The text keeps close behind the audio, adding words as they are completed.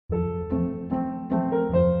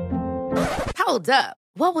Hold up.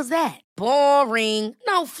 What was that? Boring.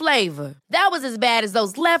 No flavor. That was as bad as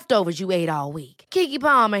those leftovers you ate all week. Keke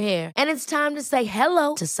Palmer here, and it's time to say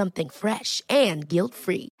hello to something fresh and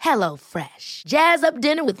guilt-free. Hello Fresh. Jazz up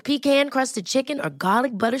dinner with pecan-crusted chicken or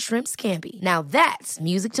garlic butter shrimp scampi. Now that's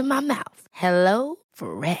music to my mouth. Hello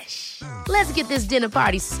Fresh. Let's get this dinner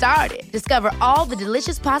party started. Discover all the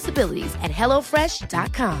delicious possibilities at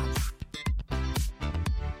hellofresh.com.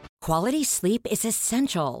 Quality sleep is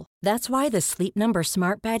essential. That's why the Sleep Number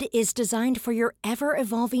Smart Bed is designed for your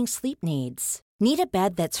ever-evolving sleep needs. Need a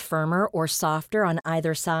bed that's firmer or softer on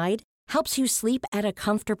either side? Helps you sleep at a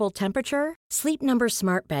comfortable temperature? Sleep Number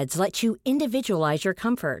Smart Beds let you individualize your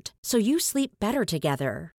comfort, so you sleep better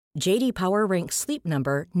together. J.D. Power ranks Sleep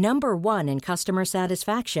Number number 1 in customer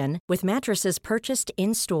satisfaction with mattresses purchased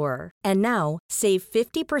in-store. And now, save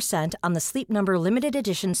 50% on the Sleep Number Limited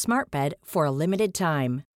Edition Smart Bed for a limited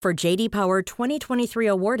time. For J.D. Power 2023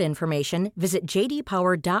 award information, visit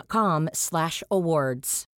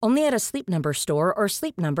jdpower.com/awards. Only at a Sleep Number store or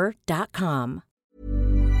sleepnumber.com.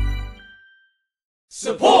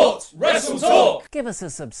 Support Wrestle Talk! Give us a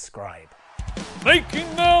subscribe.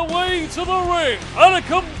 Making their way to the ring at a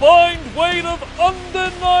combined weight of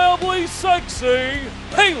undeniably sexy,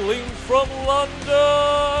 hailing from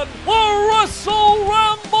London, the Wrestle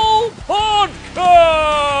Ramble Podcast!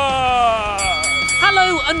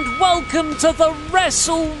 Hello and welcome to the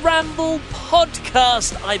Wrestle Ramble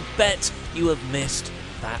Podcast. I bet you have missed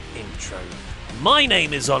that intro. My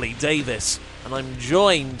name is Ollie Davis, and I'm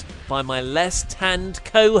joined by my less tanned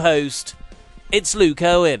co-host, it's Luke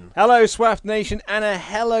Owen. Hello, Swaft Nation, and a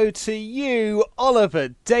hello to you, Oliver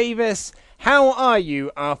Davis. How are you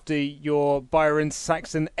after your Byron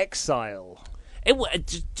Saxton exile?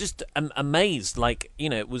 Just amazed. Like, you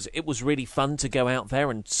know, it was really fun to go out there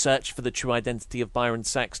and search for the true identity of Byron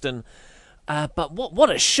Saxton. But what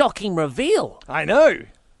a shocking reveal! I know.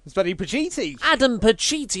 It's bloody Pacitti. Adam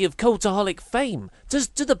Pacitti of Cultaholic fame. Do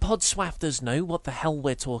the Podswafters know what the hell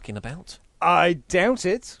we're talking about? I doubt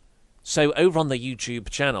it. So over on the YouTube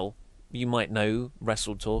channel, you might know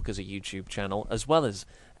Wrestle Talk as a YouTube channel, as well as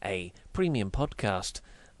a premium podcast,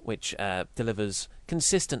 which delivers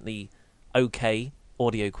consistently okay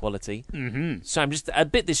audio quality. Mm-hmm. So I'm just a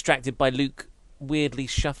bit distracted by Luke weirdly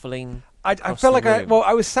shuffling. I felt like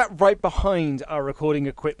I was sat right behind our recording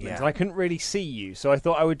equipment, and I couldn't really see you, so I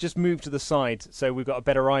thought I would just move to the side so we've got a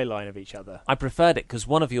better eye line of each other. I preferred it because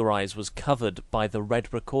one of your eyes was covered by the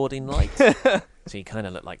red recording light. So you kind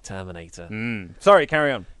of look like Terminator. Sorry,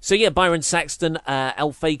 carry on. So yeah, Byron Saxton,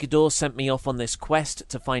 El Fakador sent me off on this quest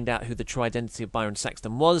to find out who the true identity of Byron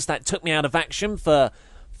Saxton was. That took me out of action for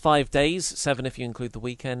 5 days, 7 if you include the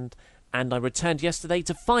weekend, and I returned yesterday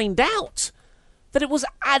to find out that it was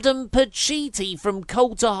Adam Pacitti from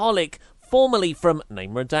Cultaholic, formerly from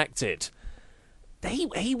Name Redacted.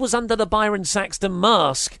 He was under the Byron Saxton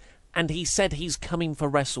mask, and he said he's coming for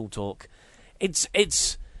Wrestle Talk.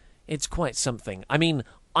 It's quite something. I mean,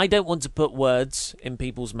 I don't want to put words in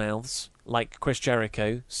people's mouths. Like Chris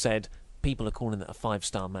Jericho said, people are calling it a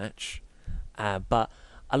 5-star match. But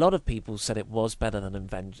a lot of people said it was better than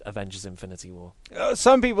Avengers Infinity War.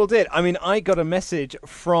 Some people did. I mean, I got a message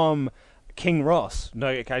from King Ross. No,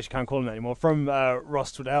 I actually can't call him that anymore. From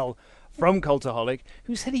Ross Twaddell from Cultaholic,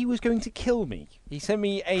 who said he was going to kill me. He sent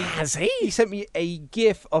me a... Has he? He sent me a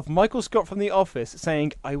gif of Michael Scott from The Office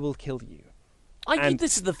saying, "I will kill you."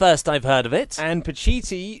 This is the first I've heard of it. And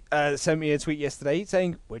Pacitti sent me a tweet yesterday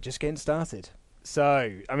saying, "We're just getting started."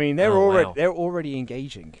 So, I mean, they're already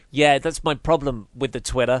engaging. Yeah, that's my problem with the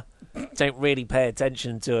Twitter. Don't really pay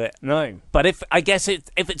attention to it. No. But if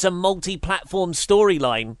it's a multi-platform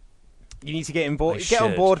storyline, you need to get on board. Get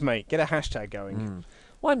on board, mate. Get a hashtag going.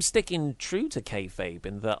 Well, I'm sticking true to kayfabe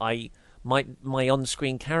in that my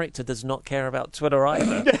on-screen character does not care about Twitter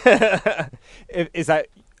either. Is that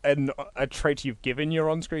a trait you've given your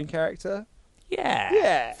on-screen character?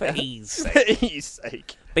 Yeah. For ease sake. For ease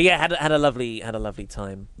sake. But yeah, had a lovely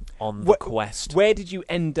time on the quest. Where did you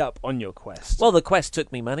end up on your quest? Well, the quest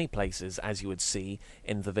took me many places, as you would see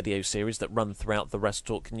in the video series that run throughout the Wrestle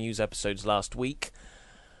Talk news episodes last week.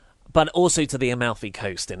 But also to the Amalfi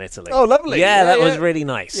Coast in Italy. Oh, lovely. Yeah, that was really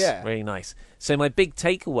nice. Yeah. Really nice. So my big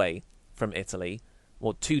takeaway from Italy,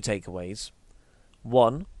 or 2 takeaways.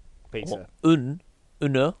 One, pizza. Una,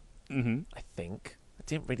 mm-hmm. I think. I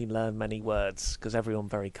didn't really learn many words because everyone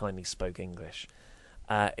very kindly spoke English.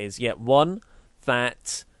 One,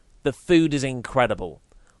 that the food is incredible.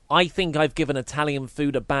 I think I've given Italian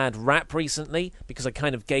food a bad rap recently because I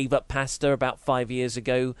kind of gave up pasta about 5 years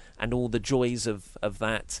ago and all the joys of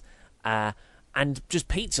that. And just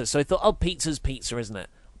pizza. So I thought, pizza's pizza, isn't it?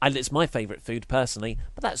 And it's my favourite food, personally,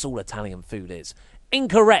 but that's all Italian food is.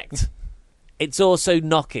 Incorrect. It's also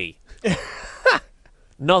gnocchi.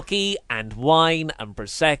 Gnocchi and wine and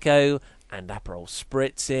Prosecco and Aperol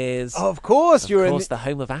spritzes. Oh, of course, Of course, the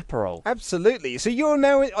home of Aperol. Absolutely. So you're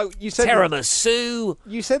now. You said Tiramisu.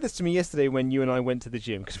 You said this to me yesterday when you and I went to the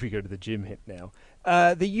gym, because we go to the gym here now.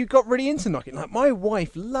 That you got really into gnocchi. Like, my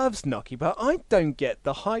wife loves gnocchi, but I don't get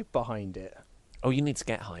the hype behind it. Oh, you need to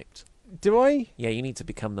get hyped. Do I? Yeah, you need to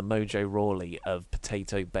become the Mojo Rawley of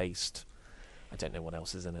potato-based. I don't know what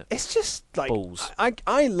else is in it. It's just like Balls.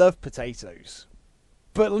 I love potatoes,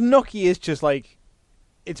 but gnocchi is just like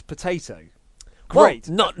it's potato. Great.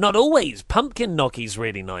 Well, not always. Pumpkin gnocchi's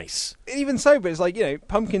really nice. Even so, but it's like,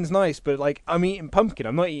 pumpkin's nice, but like I'm eating pumpkin.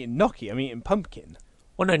 I'm not eating gnocchi. I'm eating pumpkin.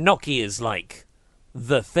 Well, no, gnocchi is like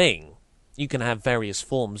the thing. You can have various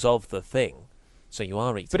forms of the thing, so you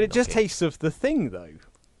are eating. But it just gnocchi. tastes of the thing, though.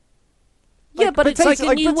 Yeah, Like but it's like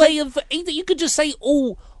a new potato- way of eating. You could just say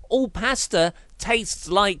all pasta tastes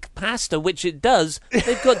like pasta, which it does.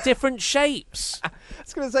 They've got different shapes. I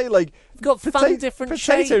was going to say, like, They've got fun different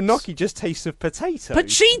potato shapes. gnocchi just tastes of potato.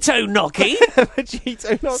 Pachito gnocchi. Pachito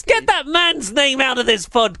gnocchi. Let's get that man's name out of this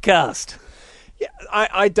podcast. Yeah,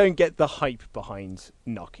 I don't get the hype behind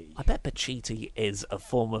gnocchi. I bet pachiti is a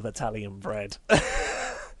form of Italian bread.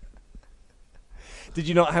 Did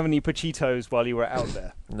you not have any pachitos while you were out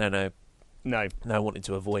there? No. No. No, I wanted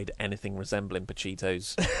to avoid anything resembling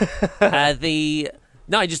pachitos.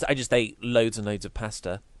 I just ate loads and loads of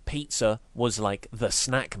pasta. Pizza was like the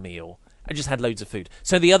snack meal. I just had loads of food.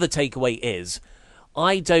 So the other takeaway is,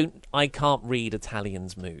 I can't read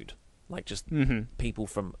Italians' mood, like just people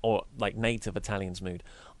from or like native Italians' mood.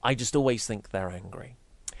 I just always think they're angry.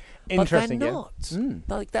 Interesting. But they're not.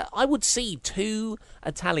 Like that, I would see two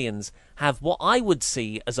Italians have what I would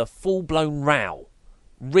see as a full-blown row,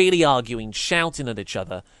 really arguing, shouting at each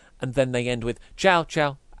other, and then they end with ciao,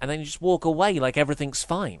 ciao, and then you just walk away like everything's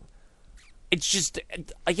fine. It's just,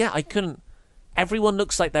 I couldn't. Everyone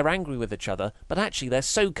looks like they're angry with each other, but actually they're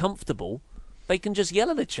so comfortable, they can just yell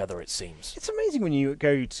at each other, it seems. It's amazing when you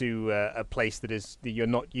go to a place that you're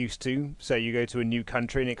not used to. So you go to a new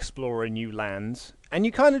country and explore a new land, and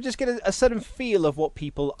you kind of just get a certain feel of what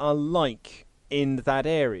people are like in that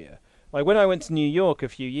area. Like when I went to New York a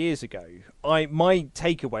few years ago, my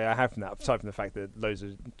takeaway I have from that, aside from the fact that loads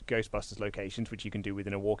of Ghostbusters locations, which you can do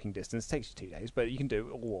within a walking distance, takes you 2 days, but you can do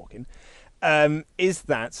it all walking, is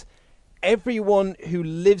that everyone who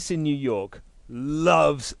lives in New York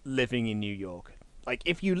loves living in New York. Like,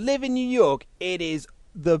 if you live in New York, it is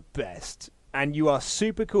the best. And you are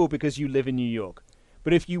super cool because you live in New York.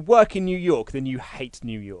 But if you work in New York, then you hate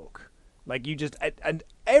New York. Like, you just... And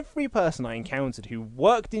every person I encountered who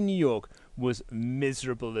worked in New York was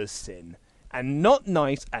miserable as sin. And not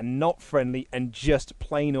nice, and not friendly, and just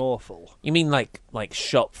plain awful. You mean like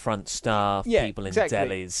shop front staff, Yeah, people exactly. in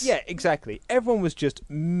delis? Yeah, exactly. Everyone was just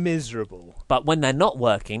miserable. But when they're not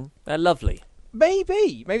working, they're lovely.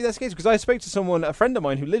 Maybe that's the case, because I spoke to a friend of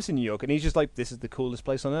mine who lives in New York, and he's just like, this is the coolest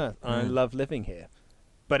place on earth. I love living here.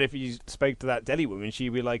 But if you spoke to that deli woman, she'd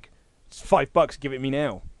be like, it's $5, give it me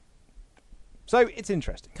now. So it's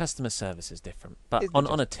interesting. Customer service is different. But It's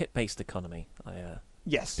on a tip-based economy,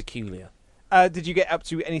 Yes. peculiar. Did you get up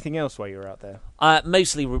to anything else while you were out there?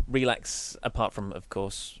 Mostly relax, apart from, of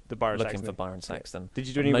course, The Byron looking Saxton. for Byron Saxton. Did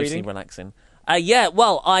you do any Mostly reading? relaxing. Yeah,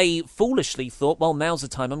 well, I foolishly thought, well, now's the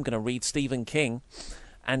time I'm going to read Stephen King.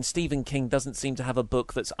 And Stephen King doesn't seem to have a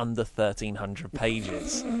book that's under 1,300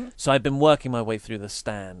 pages. So I've been working my way through The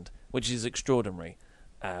Stand, which is extraordinary.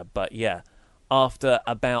 But yeah, after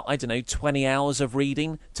about, 20 hours of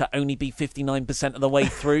reading to only be 59% of the way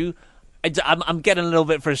through... I'm getting a little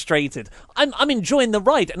bit frustrated. I'm enjoying the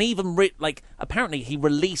ride, and even apparently he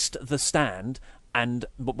released The Stand, and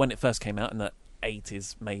when it first came out in the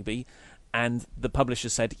 80s maybe, and the publisher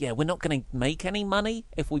said, "Yeah, we're not going to make any money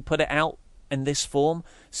if we put it out in this form.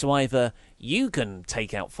 So either you can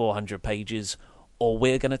take out 400 pages, or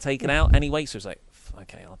we're going to take it out anyway." So it's like,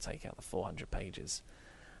 okay, I'll take out the 400 pages,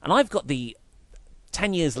 and I've got the.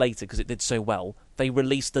 10 years later, because it did so well, they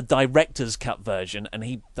released the director's cut version, and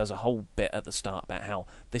he does a whole bit at the start about how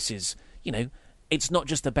this is, it's not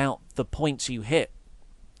just about the points you hit.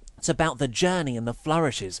 It's about the journey and the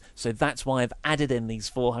flourishes. So that's why I've added in these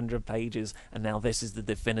 400 pages, and now this is the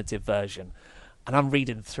definitive version. And I'm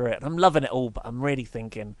reading through it, and I'm loving it all, but I'm really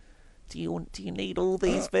thinking, do you need all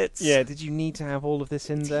these bits? Yeah, did you need to have all of this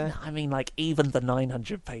in there? I mean, even the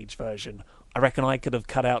 900-page version, I reckon I could have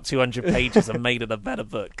cut out 200 pages and made it a better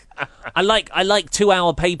book. I like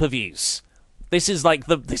 2-hour pay-per-views. This is like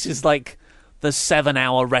the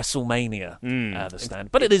 7-hour WrestleMania the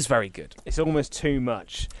stand. But it is very good. It's almost too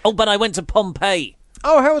much. Oh, but I went to Pompeii.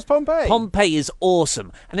 Oh, how was Pompeii? Pompeii is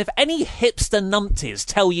awesome. And if any hipster numpties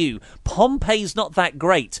tell you Pompeii's not that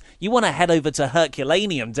great, you want to head over to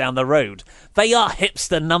Herculaneum down the road. They are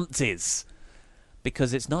hipster numpties.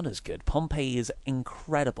 Because it's not as good. Pompeii is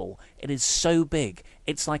incredible. It is so big.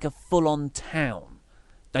 It's like a full-on town.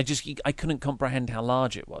 I couldn't comprehend how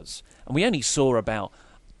large it was. And we only saw about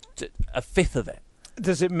a fifth of it.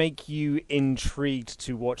 Does it make you intrigued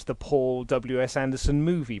to watch the Paul W.S. Anderson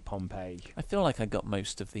movie Pompeii? I feel like I got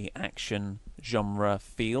most of the action genre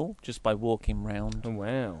feel just by walking round. Oh,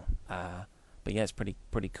 wow. But yeah, it's pretty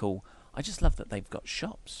cool. I just love that they've got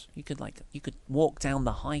shops. You could walk down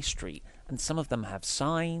the high street, and some of them have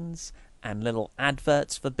signs and little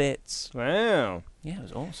adverts for bits. Wow. Yeah, it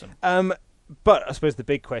was awesome. But I suppose the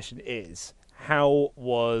big question is, how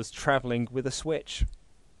was travelling with a Switch?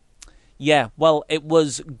 Yeah, well, it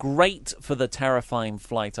was great for the terrifying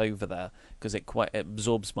flight over there because it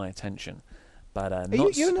absorbs my attention. But Are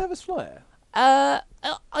you a nervous flyer? I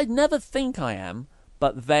never think I am,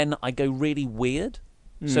 but then I go really weird.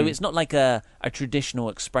 So it's not like a traditional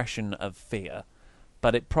expression of fear,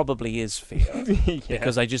 but it probably is fear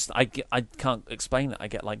because I can't explain it. I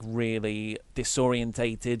get like really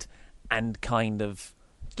disorientated and kind of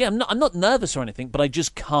I'm not nervous or anything, but I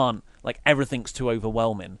just can't. Like everything's too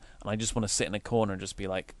overwhelming, and I just want to sit in a corner and just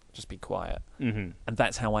be quiet. Mm-hmm. And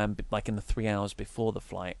that's how I am, like in the 3 hours before the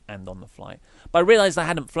flight and on the flight. But I realised I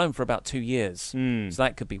hadn't flown for about 2 years, so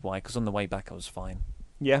that could be why. Because on the way back I was fine.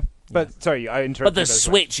 Yeah, but sorry, I interrupted. But the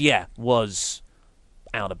Switch, was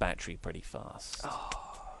out of battery pretty fast.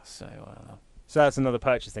 So that's another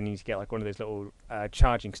purchase. Then you need to get like one of those little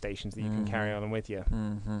charging stations that you can carry on with you.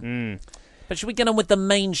 Mm-hmm. But should we get on with the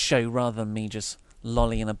main show rather than me just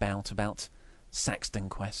lollying about Saxton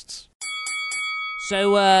quests?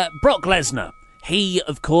 So, Brock Lesnar. He,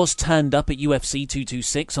 of course, turned up at UFC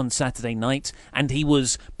 226 on Saturday night, and he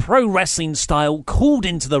was pro wrestling style called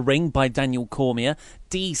into the ring by Daniel Cormier,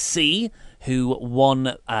 DC, who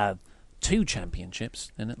won 2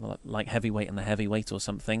 championships, like heavyweight and the heavyweight or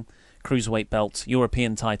something, cruiserweight belt,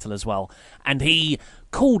 European title as well, and he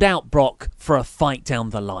called out Brock for a fight down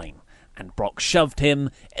the line. And Brock shoved him.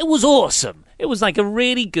 It was awesome. It was like a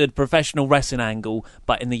really good professional wrestling angle,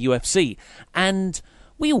 but in the UFC. And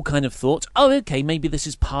we all kind of thought, oh, okay, maybe this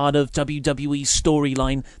is part of WWE's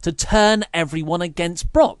storyline to turn everyone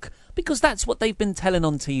against Brock. Because that's what they've been telling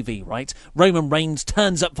on TV, right? Roman Reigns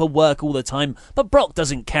turns up for work all the time, but Brock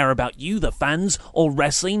doesn't care about you, the fans, or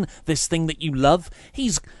wrestling, this thing that you love.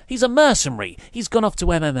 He's a mercenary. He's gone off to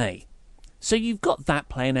MMA. So you've got that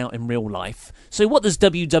playing out in real life. So what does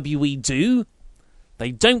WWE do?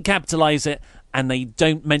 They don't capitalise it, and they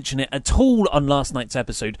don't mention it at all on last night's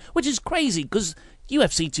episode, which is crazy, because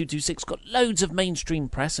UFC 226 got loads of mainstream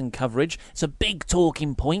press and coverage. It's a big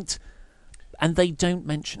talking point, and they don't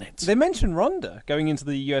mention it. They mentioned Ronda going into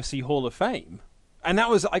the UFC Hall of Fame. And that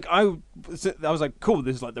was like, I was like, cool,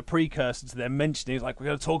 this is like the precursor to them mentioning, it's like, we're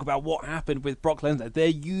going to talk about what happened with Brock Lesnar, their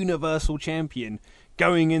Universal Champion,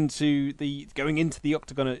 going into the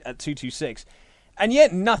octagon at 226. And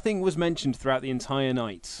yet nothing was mentioned throughout the entire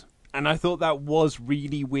night. And I thought that was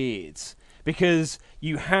really weird. Because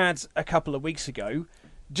you had a couple of weeks ago,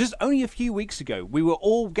 just only a few weeks ago, we were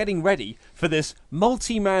all getting ready for this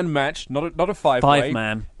multi-man match, not a five-way.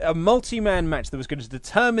 5-man. A multi-man match that was going to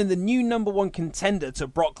determine the new number 1 contender to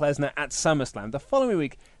Brock Lesnar at SummerSlam. The following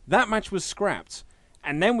week, that match was scrapped.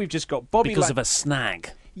 And then we've just got Bobby because of a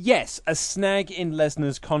snag. Yes, a snag in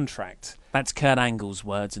Lesnar's contract. That's Kurt Angle's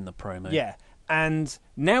words in the promo. Yeah, and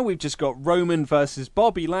now we've just got Roman versus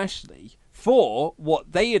Bobby Lashley for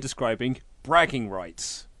what they are describing bragging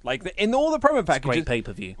rights. Like in all the promo packages, it's a great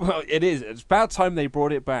pay-per-view. Well, it is. It's about time they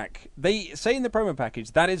brought it back. They say in the promo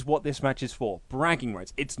package that is what this match is for: bragging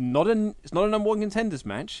rights. It's not a number 1 contenders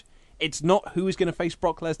match. It's not who is going to face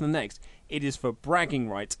Brock Lesnar next. It is for bragging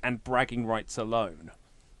rights and bragging rights alone.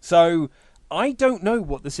 So I don't know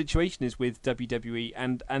what the situation is with WWE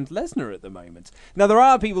and Lesnar at the moment. Now, there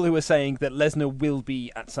are people who are saying that Lesnar will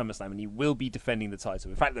be at SummerSlam and he will be defending the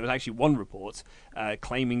title. In fact, there was actually one report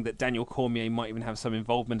claiming that Daniel Cormier might even have some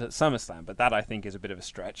involvement at SummerSlam, but that I think is a bit of a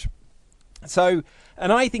stretch. So,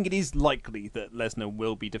 and I think it is likely that Lesnar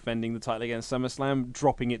will be defending the title against SummerSlam,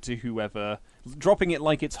 dropping it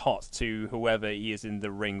like it's hot to whoever he is in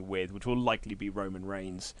the ring with, which will likely be Roman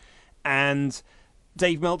Reigns. And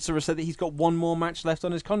Dave Meltzer has said that he's got one more match left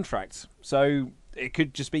on his contract. So it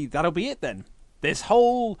could just be, that'll be it then. This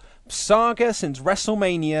whole saga since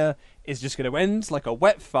WrestleMania is just going to end like a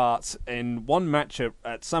wet fart in one match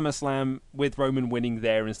at SummerSlam with Roman winning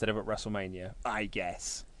there instead of at WrestleMania, I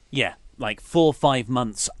guess. Yeah, like 4 or 5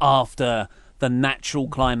 months after the natural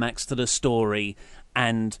climax to the story,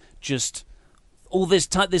 and just all this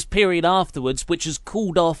this period afterwards, which has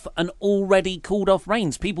cooled off an already cooled off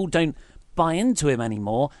Reigns. People don't buy into him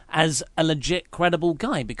anymore as a legit credible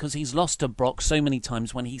guy because he's lost to Brock so many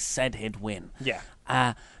times when he said he'd win. Yeah.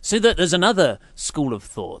 So that there's another school of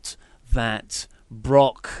thought that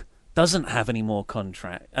Brock doesn't have any more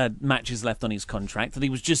matches left on his contract, that he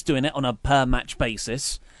was just doing it on a per match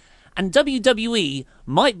basis. And WWE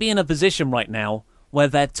might be in a position right now where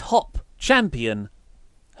their top champion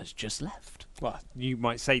has just left. Well, you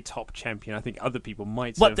might say top champion. I think other people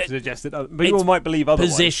might have suggested. People it's might believe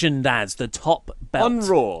otherwise. Positioned as the top belt on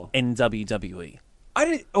Raw in WWE. I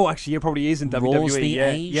didn't. Oh, actually, it probably is in Raw's WWE. the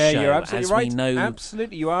Yeah, show, you're absolutely as right. we know.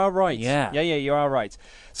 Absolutely, you are right. Yeah, you are right.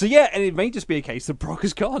 So yeah, and it may just be a case that Brock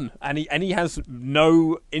is gone, and he has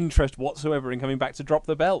no interest whatsoever in coming back to drop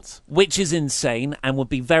the belt, which is insane and would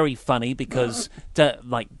be very funny because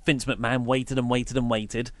like Vince McMahon waited and waited and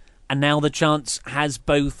waited, and now the chance has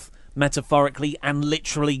both metaphorically and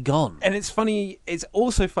literally gone. And it's funny. It's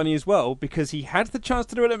also funny as well because he had the chance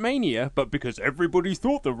to do it at Mania, but because everybody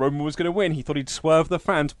thought that Roman was going to win, he thought he'd swerve the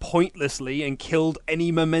fans pointlessly and killed any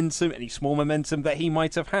momentum, any small momentum that he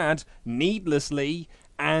might have had needlessly.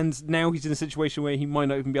 And now he's in a situation where he might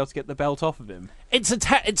not even be able to get the belt off of him. It's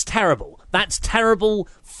terrible. That's terrible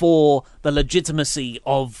for the legitimacy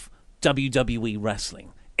of WWE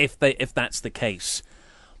wrestling, if that's the case.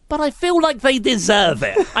 But I feel like they deserve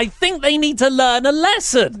it. I think they need to learn a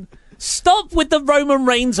lesson. Stop with the Roman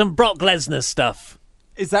Reigns and Brock Lesnar stuff.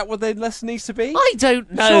 Is that what the lesson needs to be? I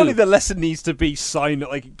don't know. Surely the lesson needs to be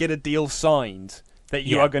get a deal signed that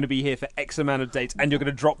you are going to be here for X amount of dates and you're going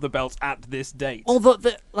to drop the belt at this date. Although,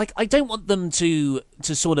 I don't want them to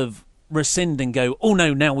sort of rescind and go, oh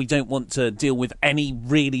no, now we don't want to deal with any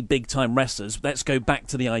really big time wrestlers. Let's go back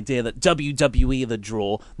to the idea that WWE are the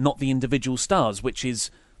draw, not the individual stars, which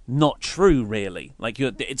is not true, really.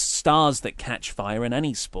 It's stars that catch fire in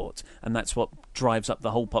any sport, and that's what drives up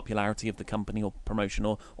the whole popularity of the company or promotion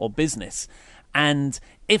or business. And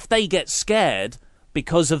if they get scared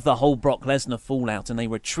because of the whole Brock Lesnar fallout and they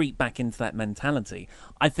retreat back into that mentality,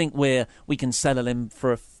 I think we can settle him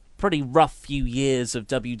for a pretty rough few years of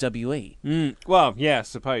WWE. Well, yeah, I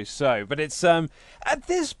suppose so. But it's at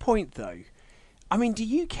this point, though, I mean, do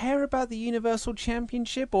you care about the Universal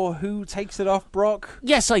Championship or who takes it off Brock?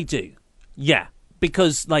 Yes, I do. Yeah,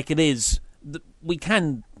 because it is, we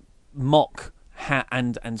can mock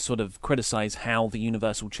and sort of criticize how the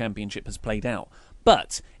Universal Championship has played out,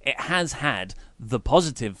 but it has had the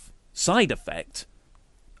positive side effect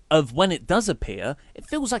of when it does appear, it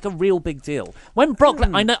feels like a real big deal. When Brock,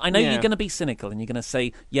 I know you're going to be cynical and you're going to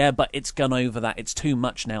say, yeah, but it's gone over that. It's too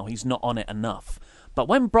much now. He's not on it enough. But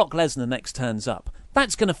when Brock Lesnar next turns up,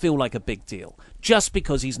 that's going to feel like a big deal, just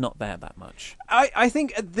because he's not there that much. I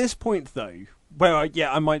think at this point, though,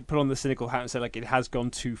 I might put on the cynical hat and say, it has gone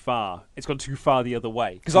too far. It's gone too far the other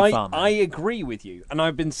way. Because I agree with you. And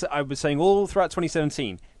I was saying all throughout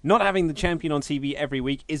 2017, not having the champion on TV every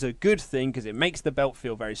week is a good thing because it makes the belt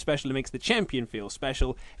feel very special. It makes the champion feel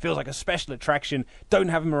special. It feels like a special attraction. Don't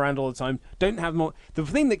have him around all the time. Don't have more. The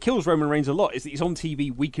thing that kills Roman Reigns a lot is that he's on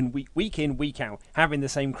TV week in, week out, having the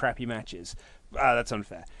same crappy matches. That's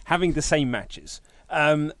unfair. Having the same matches.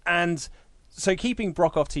 And so keeping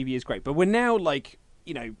Brock off TV is great. But we're now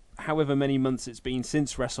however many months it's been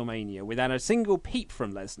since WrestleMania without a single peep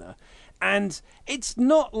from Lesnar. And it's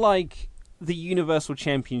not like the Universal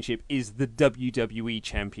Championship is the WWE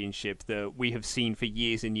Championship that we have seen for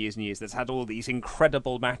years and years and years that's had all these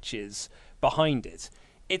incredible matches behind it.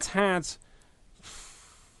 It's had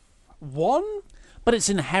one? But it's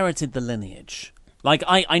inherited the lineage.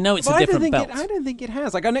 I know it's a different belt. I don't think it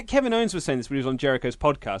has. I know Kevin Owens was saying this when he was on Jericho's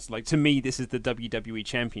podcast. To me, this is the WWE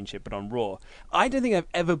Championship, but on Raw. I don't think I've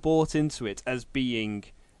ever bought into it as being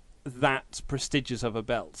that prestigious of a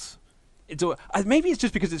belt. Maybe it's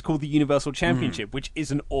just because it's called the Universal Championship, which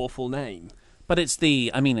is an awful name. But it's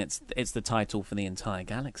the title for the entire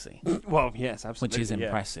galaxy. Well, yes, absolutely. Which is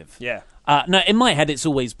impressive. Yeah. No, in my head, it's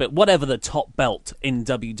always, but whatever the top belt in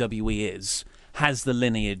WWE is, has the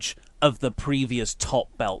lineage of the previous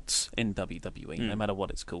top belts in WWE, no matter what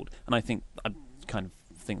it's called. And I kind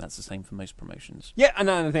of think that's the same for most promotions. Yeah, and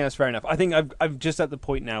I think that's fair enough. I think I'm just at the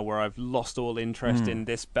point now where I've lost all interest in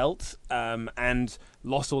this belt, and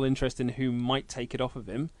lost all interest in who might take it off of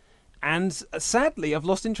him. And sadly, I've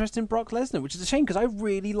lost interest in Brock Lesnar, which is a shame because I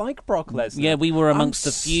really like Brock Lesnar. Yeah, we were amongst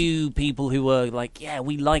a few people who were like, yeah,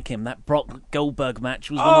 we like him. That Brock Goldberg match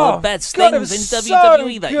was one of the best things in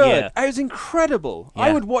WWE that year. It was incredible. Yeah.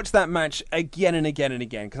 I would watch that match again and again and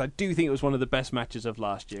again because I do think it was one of the best matches of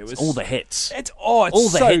last year. It was all the hits. It's all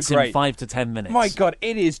the so hits great. in 5 to 10 minutes. My God,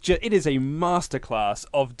 it is a masterclass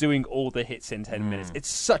of doing all the hits in 10 minutes. It's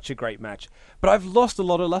such a great match. But I've lost a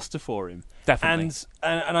lot of luster for him. Definitely.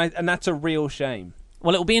 And that's a real shame.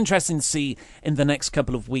 Well, it'll be interesting to see in the next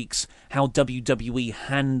couple of weeks how WWE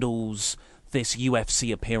handles this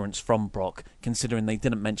UFC appearance from Brock, considering they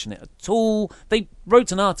didn't mention it at all. They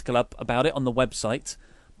wrote an article up about it on the website,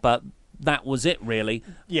 but that was it, really.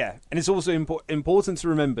 Yeah, and it's also important to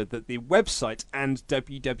remember that the website and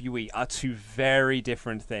WWE are two very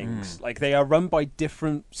different things. Like, they are run by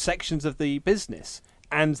different sections of the business.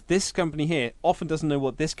 And this company here often doesn't know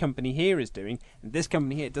what this company here is doing, and this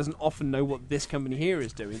company here doesn't often know what this company here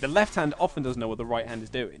is doing. The left hand often doesn't know what the right hand is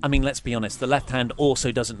doing. I mean, let's be honest, the left hand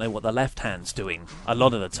also doesn't know what the left hand's doing a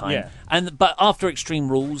lot of the time. Yeah. But after Extreme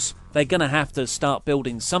Rules, they're going to have to start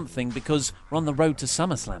building something because we're on the road to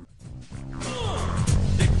SummerSlam.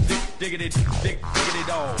 Diggity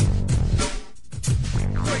dog.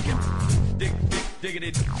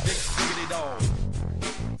 Diggity dog.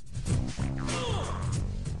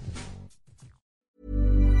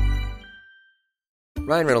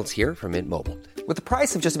 Ryan Reynolds here from Mint Mobile. With the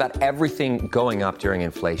price of just about everything going up during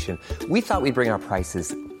inflation, we thought we'd bring our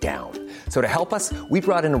prices down. So to help us, we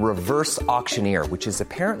brought in a reverse auctioneer, which is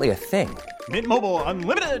apparently a thing. Mint Mobile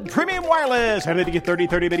Unlimited Premium Wireless. How to get 30,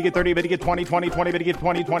 30, bit to get 30, bit to get 20, 20, 20, bit to get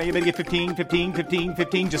 20, 20, bit to get 15, 15, 15,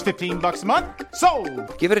 15, just $15 a month?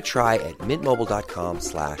 Sold! Give it a try at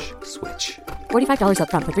mintmobile.com/switch. $45 up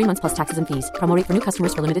front for 3 months plus taxes and fees. Promo rate for new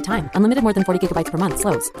customers for limited time. Unlimited more than 40 gigabytes per month.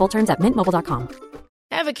 Slows full terms at mintmobile.com.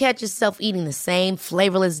 Ever catch yourself eating the same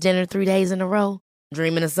flavorless dinner 3 days in a row?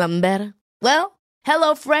 Dreaming of something better? Well,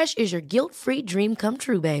 HelloFresh is your guilt-free dream come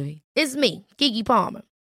true, baby. It's me, Keke Palmer.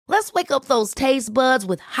 Let's wake up those taste buds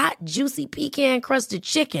with hot, juicy pecan-crusted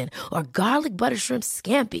chicken or garlic butter shrimp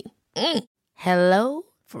scampi. Hello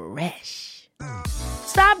Fresh.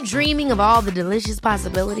 Stop dreaming of all the delicious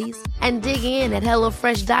possibilities and dig in at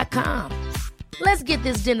HelloFresh.com. Let's get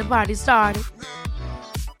this dinner party started.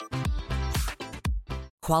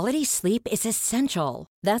 Quality sleep is essential.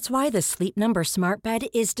 That's why the Sleep Number Smart Bed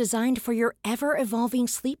is designed for your ever-evolving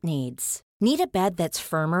sleep needs. Need a bed that's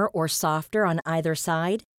firmer or softer on either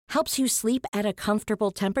side? Helps you sleep at a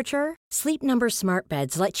comfortable temperature? Sleep Number Smart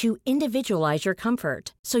Beds let you individualize your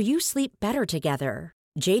comfort, so you sleep better together.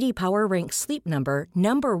 J.D. Power ranks Sleep Number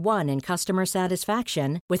number 1 in customer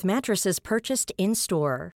satisfaction with mattresses purchased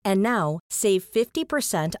in-store. And now, save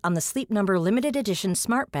 50% on the Sleep Number Limited Edition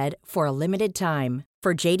Smart Bed for a limited time.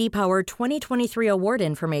 For J.D. Power 2023 award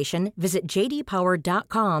information, visit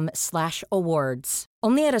jdpower.com/awards.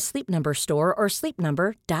 Only at a Sleep Number store or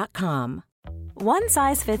sleepnumber.com. One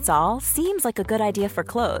size fits all seems like a good idea for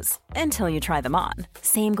clothes until you try them on.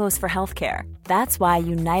 Same goes for healthcare. That's why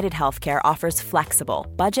United Healthcare offers flexible,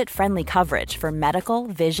 budget-friendly coverage for medical,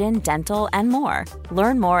 vision, dental, and more.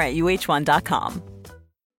 Learn more at uh1.com.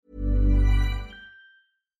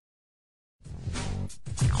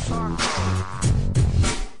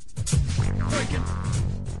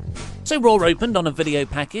 So Raw opened on a video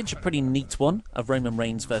package, a pretty neat one, of Roman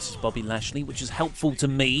Reigns versus Bobby Lashley, which is helpful to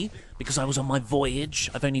me because I was on my voyage.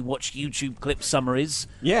 I've only watched YouTube clip summaries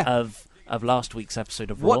of last week's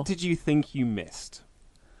episode of Raw. What did you think you missed?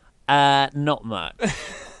 Not much.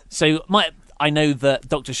 So I know that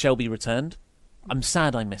Dr. Shelby returned. I'm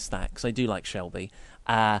sad I missed that because I do like Shelby.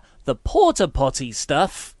 The Porta Potty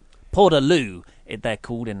stuff, Portaloo, they're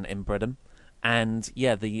called in Britain. And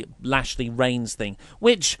yeah, the Lashley Reigns thing,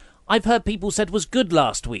 which I've heard people said was good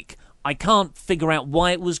last week. I can't figure out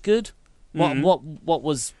why it was good. Why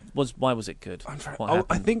was it good?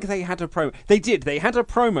 I think they had a promo. They did. They had a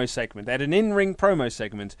promo segment. They had an in-ring promo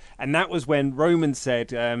segment, and that was when Roman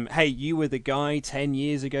said, "Hey, you were the guy 10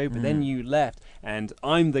 years ago, but then you left, and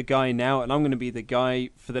I'm the guy now, and I'm going to be the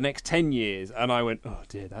guy for the next 10 years." And I went, "Oh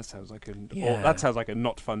dear, that sounds like a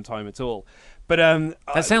not fun time at all." But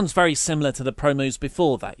that sounds very similar to the promos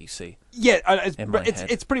before that, you see. Yeah,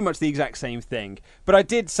 it's pretty much the exact same thing. But I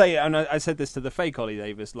did say, and I said this to the fake Ollie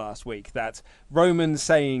Davis last week, that Roman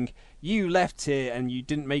saying, "You left here and you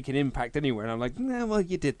didn't make an impact anywhere." And I'm like, "No, well,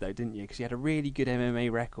 you did though, didn't you? Because you had a really good MMA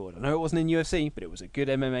record. I know it wasn't in UFC, but it was a good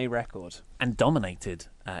MMA record." And dominated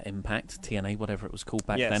Impact, TNA, whatever it was called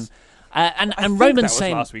back then. I and think Roman that was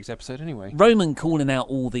saying last week's episode anyway. Roman calling out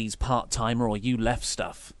all these part-timer or you left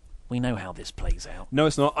stuff. We know how this plays out. No,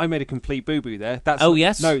 it's not. I made a complete boo-boo there.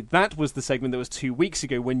 Yes? No, that was the segment that was 2 weeks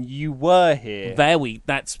ago when you were here.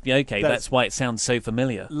 That's why it sounds so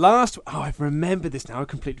familiar. I remember this now. I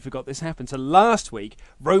completely forgot this happened. So last week,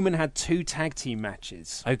 Roman had 2 tag team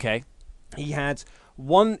matches. Okay. He had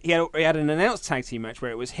an announced tag team match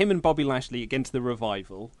where it was him and Bobby Lashley against the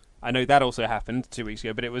Revival. I know that also happened 2 weeks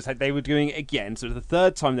ago, but they were doing it again. So the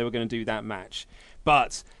third time they were going to do that match.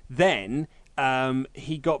 But then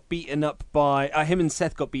he got beaten up by him and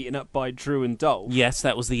Seth got beaten up by Drew and Dolph. Yes,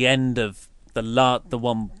 that was the end of the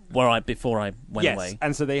one before I went away. Yes,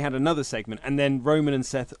 and so they had another segment, and then Roman and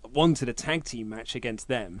Seth wanted a tag team match against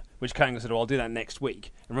them, which Kurt Angle said, I'll do that next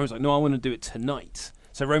week. And Roman's like, no, I want to do it tonight.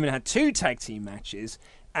 So Roman had 2 tag team matches,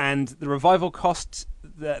 and the Revival caused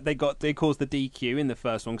the DQ in the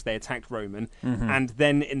first one because they attacked Roman, and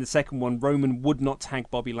then in the second one, Roman would not tag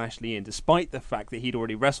Bobby Lashley in, despite the fact that he'd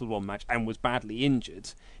already wrestled one match and was badly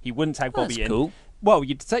injured. He wouldn't tag Bobby in. Cool. Well,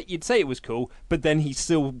 you'd say it was cool, but then he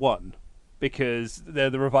still won because the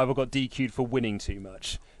Revival got DQ'd for winning too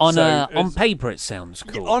much. On paper, it sounds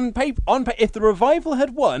cool. On paper, if the Revival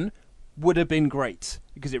had won, would have been great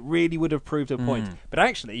because it really would have proved a point. But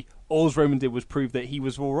actually, all Roman did was prove that he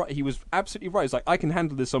was all right. He was absolutely right. He's like, I can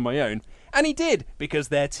handle this on my own, and he did because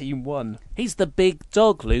their team won. He's the big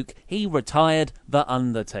dog, Luke. He retired the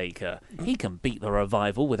Undertaker. He can beat the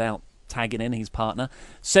Revival without tagging in his partner.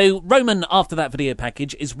 So Roman, after that video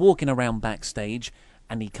package, is walking around backstage,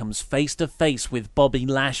 and he comes face to face with Bobby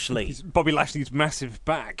Lashley. Bobby Lashley's massive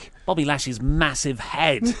back. Bobby Lashley's massive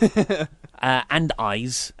head. And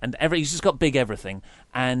eyes, and he's just got big everything.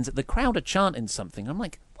 And the crowd are chanting something. I'm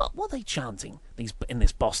like, what are they chanting? In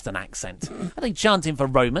this Boston accent. Are they chanting for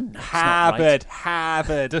Roman? No, Harvard.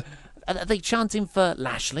 Are they chanting for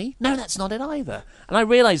Lashley? No, that's not it either. And I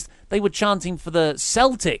realised they were chanting for the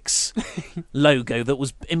Celtics logo that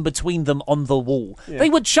was in between them on the wall. Yeah. They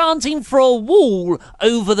were chanting for a wall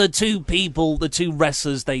over the 2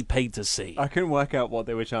 wrestlers they paid to see. I couldn't work out what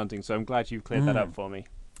they were chanting, so I'm glad you've cleared that up for me.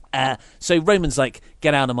 So Roman's like,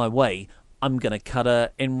 get out of my way. I'm going to cut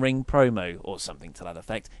a in-ring promo or something to that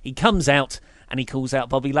effect. He comes out and he calls out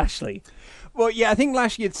Bobby Lashley. Well, yeah, I think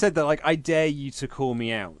Lashley had said that, like, I dare you to call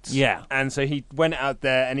me out. Yeah. And so he went out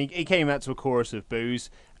there and he came out to a chorus of boos.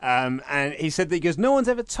 And he said that he goes, no one's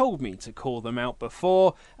ever told me to call them out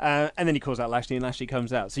before. And then he calls out Lashley and Lashley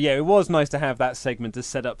comes out. So, yeah, it was nice to have that segment to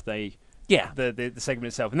set up the segment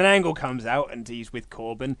itself. And then Angle comes out and he's with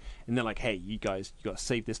Corbin, and they're like, hey, you guys, you got to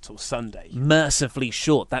save this till Sunday. Mercifully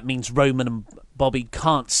short. That means Roman and Bobby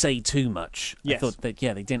can't say too much. Yes. I thought that,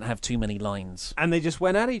 they didn't have too many lines. And they just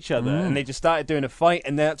went at each other, and they just started doing a fight,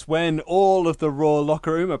 and that's when all of the Raw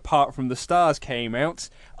locker room, apart from the stars, came out.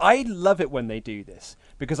 I love it when they do this,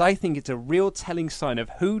 because I think it's a real telling sign of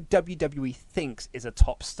who WWE thinks is a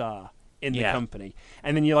top star in the company.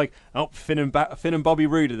 And then you're like, oh, Finn and Bobby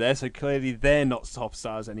Roode are there, so clearly they're not top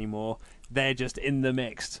stars anymore. They're just in the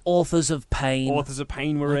mix. Authors of Pain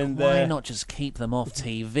were in there. Why not just keep them off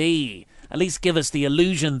TV? At least give us the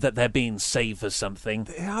illusion that they're being saved for something.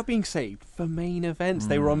 They are being saved for main events.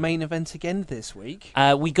 They were on main event again this week.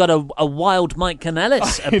 We got a wild Mike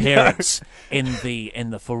Kanellis appearance in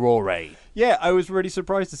the Furore. Yeah, I was really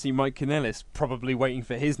surprised to see Mike Kanellis probably waiting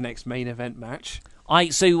for his next main event match. I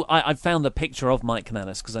found the picture of Mike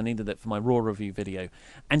Kanellis because I needed it for my Raw review video,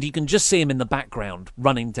 and you can just see him in the background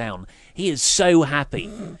running down. He is so happy.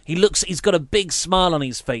 He's got a big smile on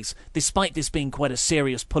his face, despite this being quite a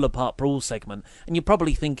serious pull-apart brawl segment. And you're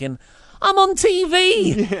probably thinking, I'm on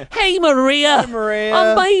TV! Yeah. Hey, Maria!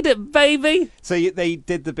 I made it, baby! So they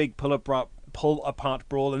did the big pull-apart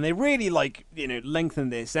brawl, and they really,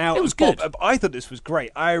 lengthened this out. It was good. I thought this was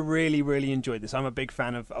great. I really, really enjoyed this. I'm a big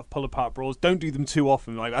fan of pull-apart brawls. Don't do them too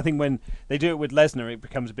often. Like, I think when they do it with Lesnar, it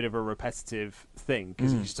becomes a bit of a repetitive thing,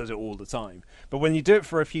 because he just does it all the time. But when you do it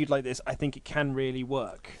for a feud like this, I think it can really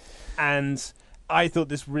work. And I thought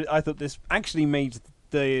this actually made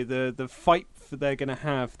the fight they're going to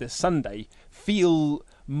have this Sunday feel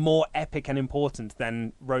more epic and important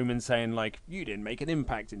than Roman saying, like, you didn't make an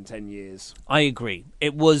impact in 10 years. I agree.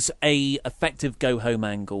 It was a effective go-home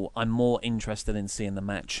angle. I'm more interested in seeing the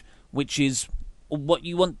match, which is what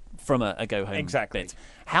you want from a go-home bit.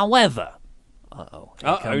 However, now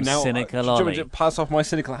cynical Ollie. Do you want to pass off my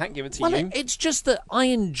cynical hat and give it to you? It's just that I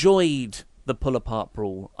enjoyed the pull-apart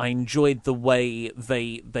brawl. I enjoyed the way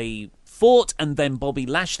they fought, and then Bobby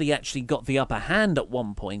Lashley actually got the upper hand at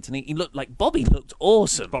one point, and he looked like Bobby looked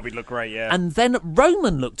awesome. Bobby looked great, yeah. And then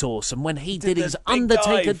Roman looked awesome when he did his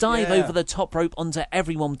Undertaker dive yeah. over the top rope onto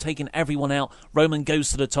everyone, taking everyone out. Roman goes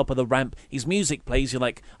to the top of the ramp. His music plays. You're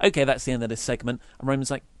like, okay, that's the end of this segment. And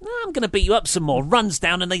Roman's like, no, I'm going to beat you up some more. Runs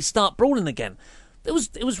down, and they start brawling again. It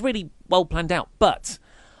was really well planned out. But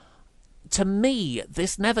to me,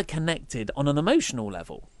 this never connected on an emotional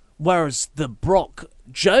level. Whereas the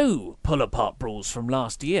Brock-Joe pull-apart brawls from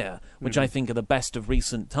last year, which I think are the best of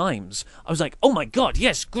recent times, I was like, oh my God,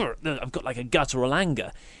 yes, I've got like a guttural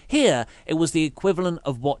anger. Here, it was the equivalent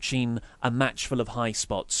of watching a match full of high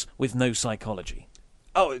spots with no psychology.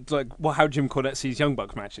 Oh, it's like how Jim Cornette sees Young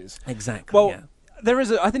Bucks matches. Exactly, well, yeah.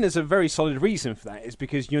 I think there's a very solid reason for that, is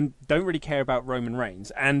because you don't really care about Roman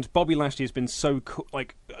Reigns, and Bobby Lashley has been so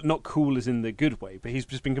not cool as in the good way, but he's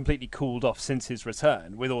just been completely cooled off since his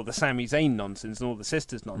return with all the Sami Zayn nonsense and all the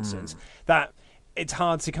sisters nonsense, that it's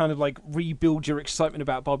hard to kind of like rebuild your excitement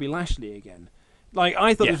about Bobby Lashley again. Like,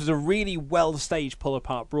 I thought this was a really well-staged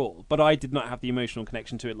pull-apart brawl, but I did not have the emotional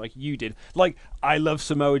connection to it like you did. Like, I love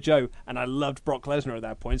Samoa Joe, and I loved Brock Lesnar at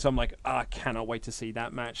that point, so I'm like, I cannot wait to see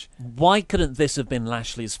that match. Why couldn't this have been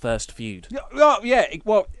Lashley's first feud?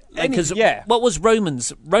 Because what was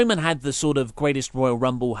Roman's? Roman had the sort of Greatest Royal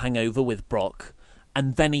Rumble hangover with Brock,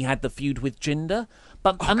 and then he had the feud with Jinder.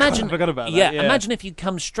 But imagine, God, I forgot about that. Yeah. Imagine if you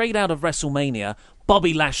come straight out of WrestleMania,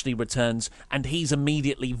 Bobby Lashley returns, and he's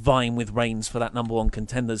immediately vying with Reigns for that number one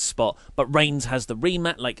contenders spot. But Reigns has the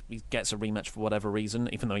rematch, like he gets a rematch for whatever reason,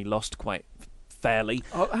 even though he lost quite fairly.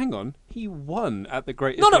 Oh, hang on. He won at the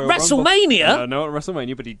Greatest Not Royal at WrestleMania! Rumble. No, not at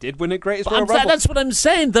WrestleMania, but he did win at Greatest Royal Rumble. That's what I'm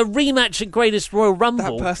saying. The rematch at Greatest Royal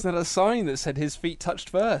Rumble. That person had a sign that said his feet touched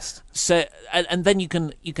first. So, and then you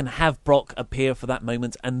can have Brock appear for that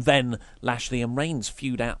moment, and then Lashley and Reigns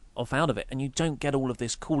feud out of it, and you don't get all of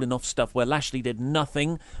this cooling off stuff where Lashley did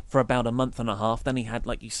nothing for about a month and a half. Then he had,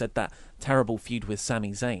 like you said, that terrible feud with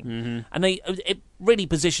Sami Zayn, and it really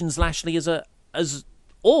positions Lashley as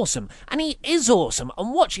awesome, and he is awesome.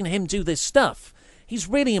 I'm watching him do this stuff. He's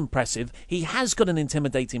really impressive. He has got an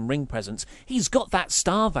intimidating ring presence. He's got that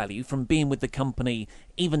star value from being with the company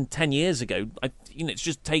even 10 years ago. It's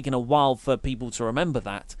just taken a while for people to remember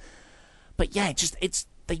that. But yeah,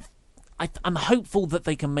 I'm hopeful that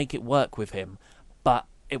they can make it work with him, but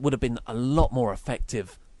it would have been a lot more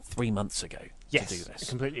effective 3 months ago to do this. I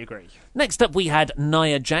completely agree. Next up, we had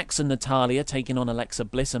Nia Jax and Natalya taking on Alexa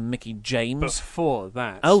Bliss and Mickie James. Before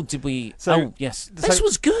that... Oh, did we... yes. This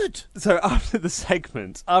was good! So after the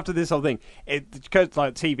segment, after this whole thing, it goes to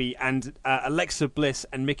like TV, and Alexa Bliss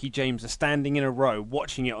and Mickie James are standing in a row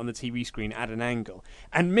watching it on the TV screen at an angle.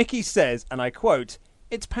 And Mickie says, and I quote,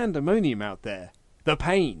 "It's pandemonium out there. The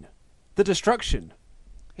pain. The destruction.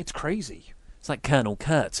 It's crazy." It's like Colonel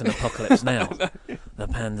Kurtz in Apocalypse Now. The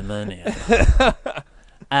pandemonium.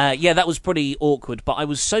 That was pretty awkward, but I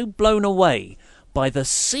was so blown away by the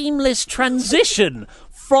seamless transition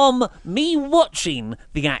from me watching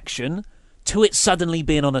the action to it suddenly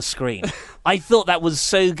being on a screen. I thought that was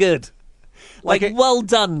so good. Well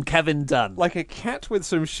done, Kevin Dunn. Like a cat with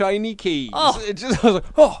some shiny keys. Oh. I was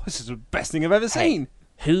like, this is the best thing I've ever seen.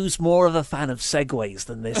 Who's more of a fan of segues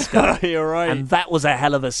than this guy? You're right. And that was a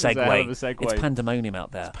hell of a segue. It's pandemonium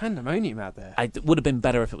out there. It's pandemonium out there. It would have been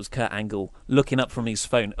better if it was Kurt Angle looking up from his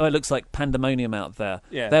phone. Oh, it looks like pandemonium out there.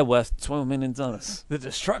 Yeah. They're worth $12 million. The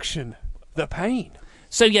destruction. The pain.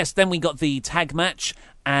 So, yes, then we got the tag match,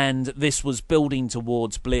 and this was building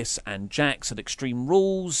towards Bliss and Jax at Extreme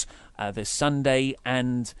Rules this Sunday,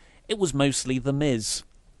 and it was mostly The Miz.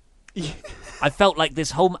 I felt like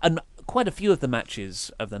this whole... And quite a few of the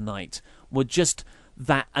matches of the night were just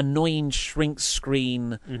that annoying shrink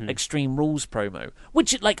screen Extreme Rules promo,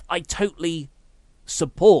 which I totally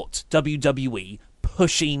support WWE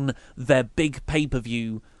pushing their big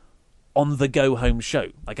pay-per-view on the go-home show.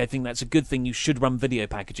 I think that's a good thing. You should run video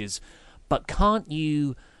packages, but can't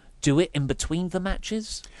you do it in between the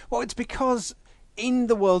matches? Well, it's because in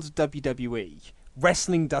the world of WWE,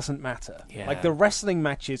 wrestling doesn't matter. Yeah. The wrestling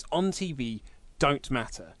matches on TV don't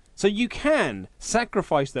matter. So you can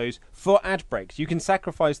sacrifice those for ad breaks. You can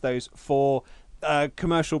sacrifice those for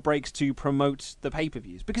commercial breaks to promote the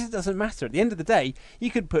pay-per-views, because it doesn't matter. At the end of the day,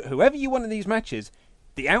 you could put whoever you want in these matches.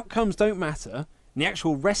 The outcomes don't matter. The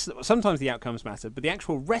actual sometimes the outcomes matter, but the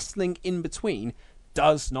actual wrestling in between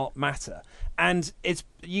does not matter. And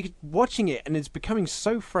you watching it, and it's becoming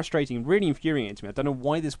so frustrating, really infuriating to me. I don't know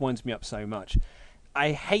why this winds me up so much.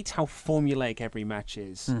 I hate how formulaic every match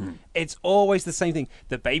is. It's always the same thing.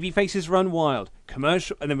 The baby faces run wild,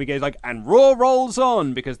 commercial, and then we go like, and Raw rolls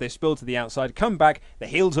on because they spill to the outside, come back, the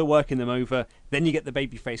heels are working them over, then you get the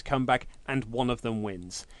baby face comeback, and one of them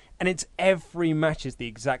wins. And it's every match is the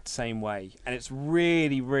exact same way, and it's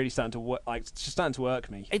really, really starting to work. Like, it's just starting to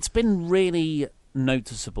irk me. It's been really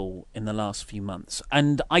noticeable in the last few months,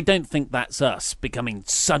 and I don't think that's us becoming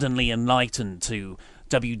suddenly enlightened to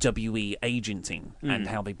WWE agenting and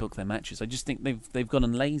how they book their matches. I just think they've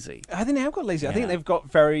gotten lazy. I think they have got lazy. Yeah. I think they've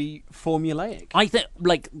got very formulaic.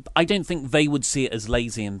 I don't think they would see it as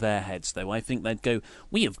lazy in their heads, though. I think they'd go,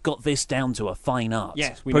 we have got this down to a fine art.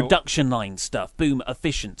 Yes, we know. Production line stuff, boom,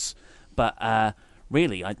 efficient. But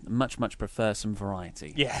really, I much prefer some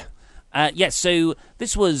variety. Yeah. So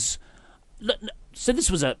this was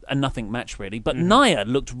a nothing match, really. But Nia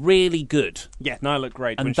looked really good. Yeah, Nia looked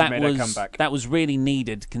great And when she made her comeback. That was really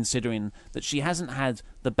needed, considering that she hasn't had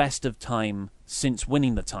the best of time since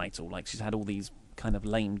winning the title. Like, she's had all these kind of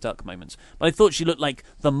lame duck moments. But I thought she looked like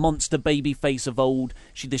the monster baby face of old.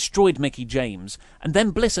 She destroyed Mickie James. And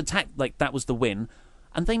then Bliss attacked, like, that was the win.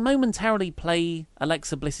 And they momentarily play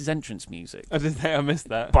Alexa Bliss's entrance music. Oh, did they? I missed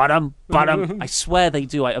that. But I swear they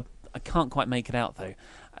do. I can't quite make it out, though.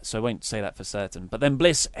 So I won't say that for certain. But then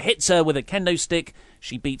Bliss hits her with a kendo stick.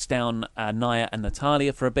 She beats down Nia and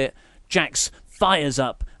Natalya for a bit. Jax fires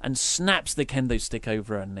up and snaps the kendo stick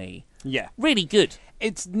over her knee. Yeah. Really good.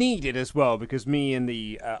 It's needed as well, because me and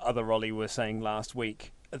the other Rolly were saying last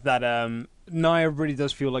week that Nia really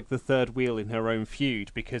does feel like the third wheel in her own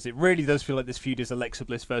feud, because it really does feel like this feud is Alexa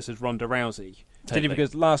Bliss versus Ronda Rousey. Totally.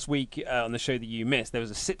 Because last week on the show that you missed, there was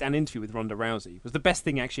a sit-down interview with Ronda Rousey. It was the best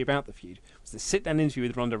thing actually about the feud. It was the sit-down interview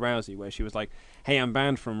with Ronda Rousey where she was like, hey, I'm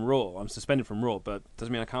banned from Raw. I'm suspended from Raw, but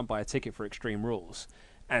doesn't mean I can't buy a ticket for Extreme Rules.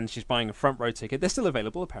 And she's buying a front row ticket. They're still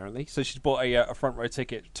available, apparently. So she's bought a front row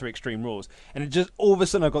ticket to Extreme Rules. And it just, all of a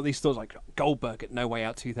sudden, I got these thoughts like Goldberg at No Way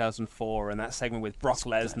Out 2004 and that segment with Brock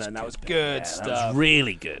Lesnar. And that was good stuff. That was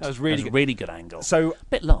really good. That was really good. Really good angle. So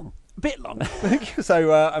bit long.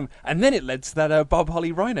 So, and then it led to that Bob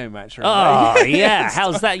Holly Rhino match. Right? Oh, yeah.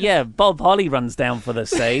 How's that? Yeah, Bob Holly runs down for the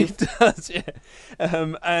save. He does, yeah.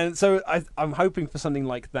 And so I'm hoping for something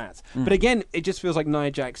like that. But again, it just feels like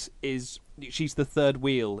Nia Jax she's the third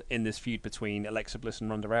wheel in this feud between Alexa Bliss and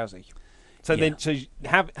Ronda Rousey. So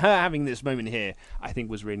her having this moment here, I think,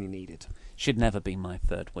 was really needed. Should never be my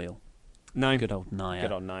third wheel. No. Good old Nia.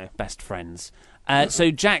 Good old Nia. Best friends. So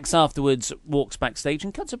Jax afterwards walks backstage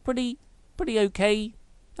and cuts a pretty okay,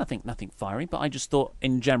 nothing fiery, but I just thought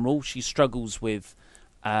in general she struggles with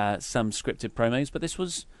some scripted promos, but this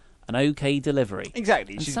was an okay delivery.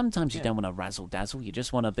 Exactly. And sometimes you don't want to razzle dazzle, you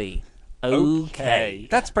just want to be okay.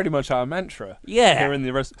 That's pretty much our mantra. Yeah. Here in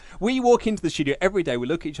the rest, we walk into the studio every day, we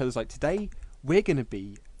look at each other like, today we're going to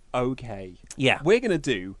be okay. Yeah. We're going to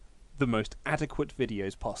do the most adequate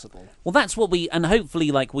videos possible. Well, that's what we hopefully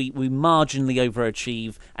we marginally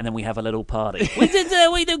overachieve, and then we have a little party. We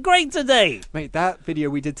did great today, mate. That video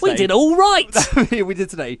we did today, we did all right. That video we did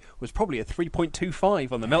today was probably a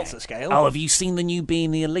 3.25 on the Meltzer scale. Oh, have you seen the new Being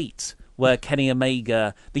the Elite, where Kenny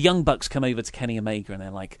Omega, the Young Bucks come over to Kenny Omega, and they're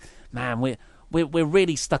like, "Man, we're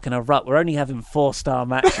really stuck in a rut. We're only having 4-star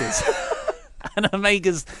matches." And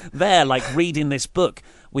Omega's there, like reading this book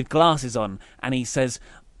with glasses on, and he says,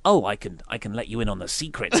 "Oh, I can let you in on the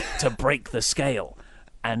secret to break the scale."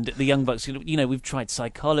 And the Young Bucks, we've tried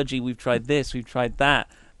psychology, we've tried this, we've tried that,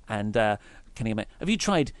 and Kenny Omega, have you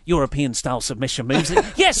tried European-style submission moves?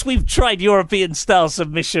 Yes, we've tried European-style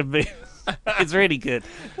submission moves. It's really good.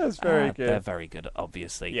 That's very good. They're very good,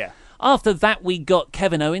 obviously. Yeah. After that, we got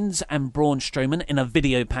Kevin Owens and Braun Strowman in a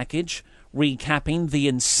video package recapping the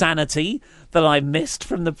insanity that I missed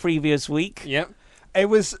from the previous week. Yep. It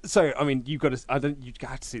was so. I mean, you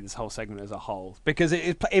have to see this whole segment as a whole, because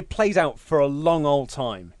it plays out for a long old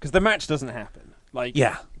time, because the match doesn't happen. Like,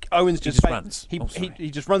 yeah, Owens just runs. He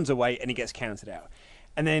just runs away and he gets counted out,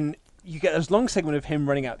 and then you get this long segment of him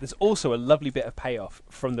running out. There's also a lovely bit of payoff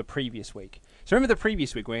from the previous week. So remember the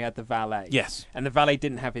previous week where he had the valet? Yes. And the valet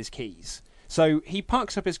didn't have his keys. So he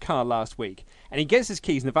parks up his car last week, and he gets his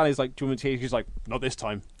keys, and the valet's like, "Do you want me to?" He's like, "Not this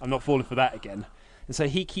time. I'm not falling for that again." And so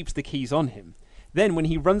he keeps the keys on him. Then when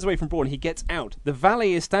he runs away from Braun, he gets out. The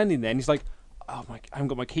valet is standing there, and he's like, "Oh my! I haven't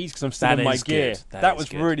got my keys because I'm still in my gear." That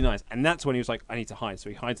was really nice, and that's when he was like, "I need to hide." So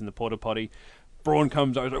he hides in the porta potty. Braun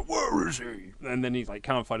comes out, he's like, "Where is he?" And then he's like,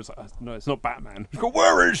 "Can't find us." Like, "No, it's not Batman." He's like,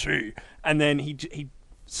 "Where is he?" And then he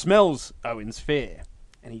smells Owen's fear,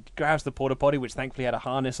 and he grabs the porta potty, which thankfully had a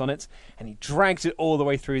harness on it, and he drags it all the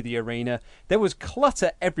way through the arena. There was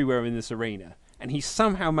clutter everywhere in this arena. and he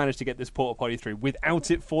somehow managed to get this porta potty through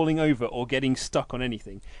without it falling over or getting stuck on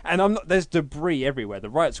anything. And there's debris everywhere. The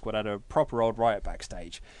Riot Squad had a proper old riot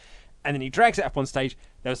backstage. And then he drags it up on stage.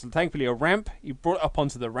 There was thankfully a ramp. He brought it up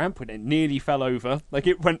onto the ramp when it nearly fell over. Like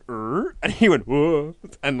it went, and he went, whoa,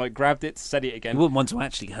 and like grabbed it, set it again. You wouldn't want to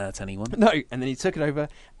actually hurt anyone. No, and then he took it over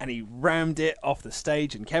and he rammed it off the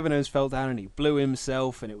stage, and Kevin Owens fell down and he blew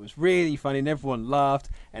himself, and it was really funny, and everyone laughed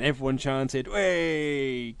and everyone chanted,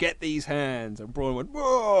 "Hey, get these hands!" And Braun went,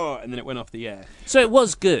 "Whoa!" And then it went off the air. So it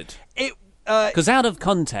was good. Because out of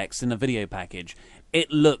context in the video package, it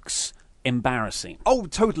looks embarrassing. Oh,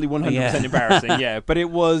 totally 100% embarrassing, yeah. But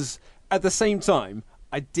it was, at the same time,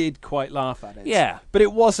 I did quite laugh at it. Yeah. But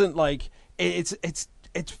it wasn't like, it's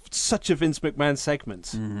such a Vince McMahon segment.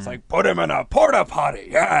 Mm-hmm. It's like, put him in a porta potty.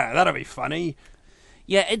 Yeah, that'll be funny.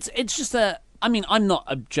 Yeah, it's just I mean, I'm not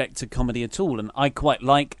object to comedy at all, and I quite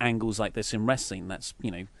like angles like this in wrestling. That's,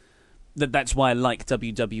 that's why I like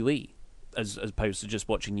WWE. As opposed to just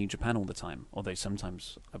watching New Japan all the time, although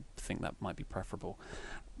sometimes I think that might be preferable.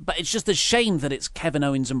 But it's just a shame that it's Kevin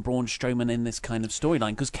Owens and Braun Strowman in this kind of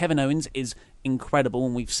storyline, because Kevin Owens is incredible,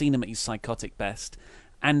 and we've seen him at his psychotic best,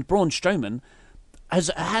 and Braun Strowman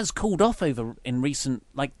has cooled off over in recent,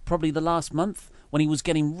 like probably the last month, when he was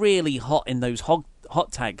getting really hot in those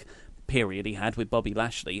hot tag period he had with Bobby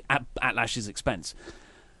Lashley at Lashley's expense.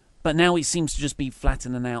 But now he seems to just be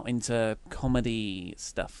flattening out into comedy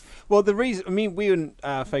stuff. Well, the reason, I mean, we and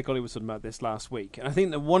Fake Ollie were talking about this last week, and I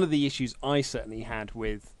think that one of the issues I certainly had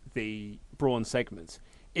with the Braun segment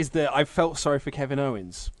is that I felt sorry for Kevin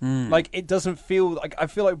Owens. Like, it doesn't feel like, I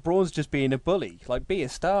feel like Braun's just being a bully. Like, be a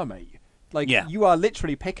star, mate. Like, you are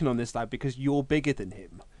literally picking on this lad because you're bigger than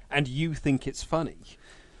him, and you think it's funny.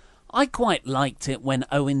 I quite liked it when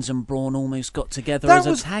Owens and Braun almost got together as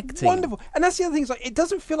a tag team. Wonderful. And that's the other thing, is like, it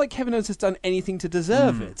doesn't feel like Kevin Owens has done anything to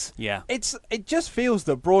deserve it. Yeah. It just feels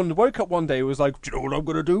that Braun woke up one day and was like, do you know what I'm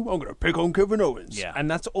going to do? I'm going to pick on Kevin Owens. Yeah. And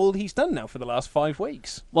that's all he's done now for the last 5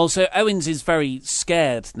 weeks. Well, so Owens is very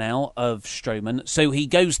scared now of Strowman, so he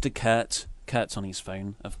goes to Kurt. Kurt's on his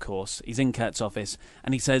phone, of course. He's in Kurt's office,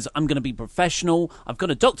 and he says, I'm going to be professional. I've got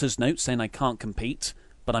a doctor's note saying I can't compete,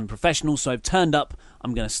 but I'm professional, so I've turned up.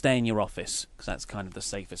 I'm going to stay in your office, because that's kind of the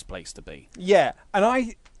safest place to be. Yeah, and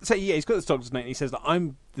I say, he's got this doctor's note, and he says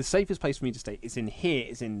that the safest place for me to stay is in here,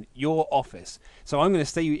 is in your office. So I'm going to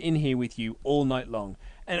stay in here with you all night long.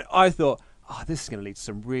 And I thought, this is going to lead to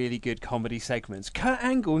some really good comedy segments. Kurt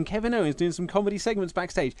Angle and Kevin Owens doing some comedy segments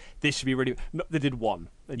backstage. This should be really... No, they did one.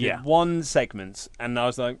 They did one segment, and I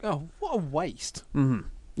was like, oh, what a waste. Mm-hmm.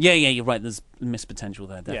 Yeah, you're right. There's missed potential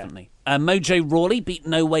there, definitely. Yeah. Mojo Rawley beat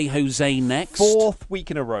No Way Jose next. 4th week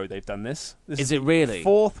in a row they've done this. Is it really?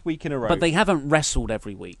 4th week in a row. But they haven't wrestled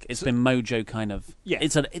every week. It's been Mojo kind of... Yeah.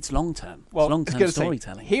 It's long-term. Well, it's long-term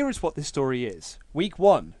storytelling. Here is what this story is. Week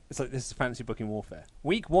 1, it's like this is fantasy booking warfare.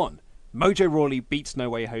 Week 1, Mojo Rawley beats No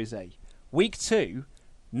Way Jose. Week 2,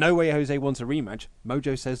 No Way Jose wants a rematch.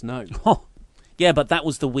 Mojo says no. Yeah, but that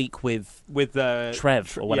was the week with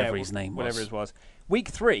Trev, or whatever his name was. Whatever it was. Week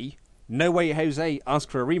 3, No Way Jose asks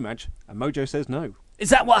for a rematch, and Mojo says no. Is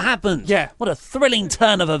that what happened? Yeah. What a thrilling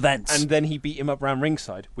turn of events. And then he beat him up round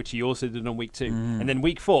ringside, which he also did on week 2. And then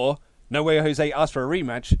week 4, No Way Jose asked for a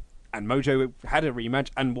rematch, and Mojo had a rematch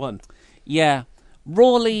and won. Yeah.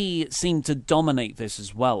 Rawley seemed to dominate this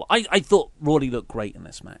as well. I thought Rawley looked great in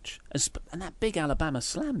this match. And that big Alabama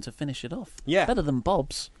slam to finish it off. Yeah. Better than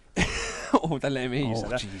Bob's. Oh, don't let me use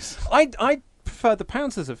that. Jeez. I prefer the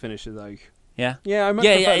Pounce as a finisher, though. Yeah? Yeah, I much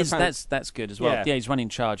prefer the Pounce. That's good as well. Yeah, his running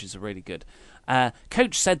charges are really good.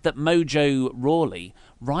 Coach said that Mojo Rawley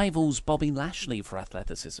rivals Bobby Lashley for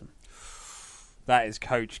athleticism. That is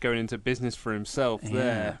Coach going into business for himself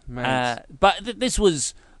there, mate. But this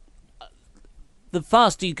was... the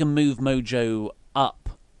faster you can move Mojo up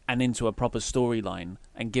and into a proper storyline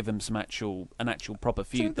and give him an actual proper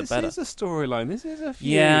feud, the better. This is a storyline. This is a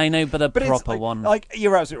feud. Yeah, I know, but proper one. Like,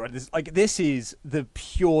 you're absolutely right. This is the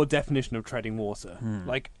pure definition of treading water.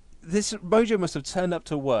 Like, this Mojo must have turned up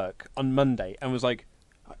to work on Monday and was like,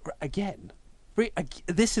 again,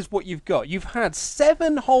 this is what you've got. You've had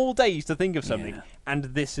 7 whole days to think of something, and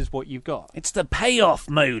this is what you've got. It's the payoff,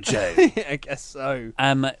 Mojo. I guess so.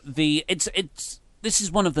 This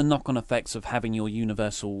is one of the knock-on effects of having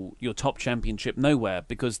your top championship nowhere,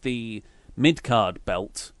 because the mid-card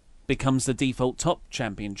belt becomes the default top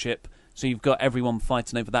championship, so you've got everyone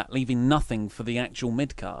fighting over that, leaving nothing for the actual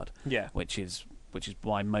mid-card. Yeah. Which is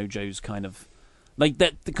why Mojo's kind of... like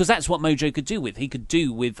that, because that's what Mojo could do with. He could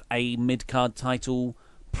do with a mid-card title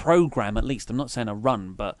program, at least. I'm not saying a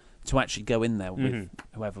run, but to actually go in there with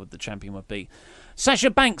whoever the champion would be.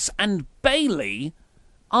 Sasha Banks and Bayley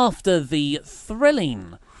after the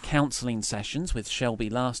thrilling counselling sessions with Shelby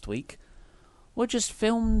last week, were just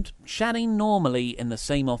filmed chatting normally in the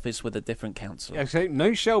same office with a different counsellor. Yeah, so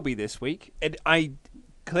no Shelby this week.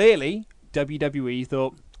 Clearly, WWE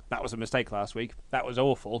thought that was a mistake last week. That was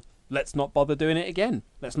awful. Let's not bother doing it again.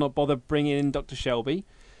 Let's not bother bringing in Dr. Shelby.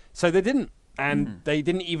 So they didn't. And they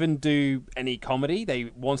didn't even do any comedy.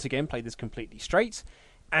 They once again played this completely straight.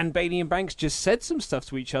 And Bayley and Banks just said some stuff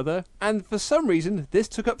to each other. And for some reason, this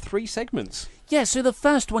took up 3 segments. Yeah, so the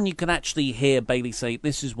first one you could actually hear Bayley say,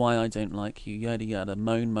 "This is why I don't like you, yada yada,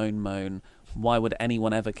 moan, moan, moan. Why would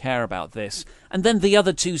anyone ever care about this?" And then the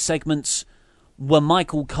other 2 segments were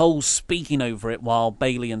Michael Cole speaking over it while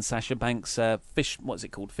Bayley and Sasha Banks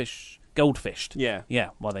goldfished. Yeah,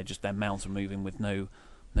 while their mouths were moving with no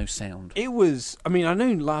sound. It was, I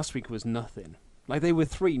know last week was nothing. Like, they were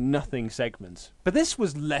 3 nothing segments. But this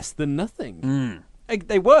was less than nothing.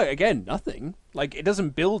 They were, again, nothing. Like, it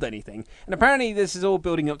doesn't build anything. And apparently this is all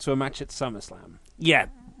building up to a match at SummerSlam. Yeah,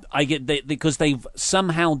 I get because they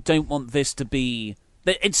somehow don't want this to be...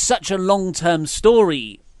 It's such a long-term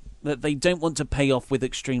story that they don't want to pay off with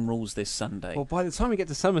Extreme Rules this Sunday. Well, by the time we get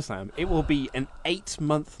to SummerSlam, it will be an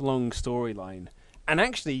 8-month-long storyline. And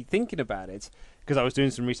actually, thinking about it, because I was doing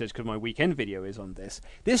some research because my weekend video is on this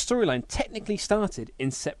storyline technically started in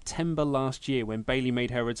September last year when Bayley made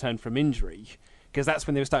her return from injury, because that's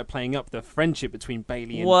when they started playing up the friendship between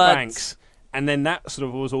Bayley and Banks. And then that sort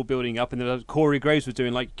of was all building up, and then Corey Graves was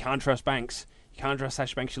doing, like, "You can't trust Banks. You can't trust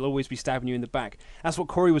Sasha Banks. She'll always be stabbing you in the back." That's what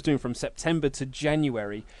Corey was doing from September to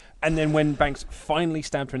January. And then when Banks finally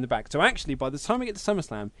stabbed her in the back. So actually, by the time we get to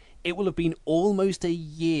SummerSlam, it will have been almost a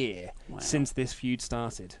year since this feud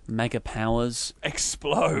started. Mega powers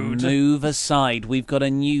explode. Move aside. We've got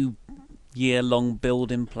a new year-long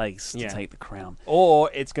build in place to take the crown.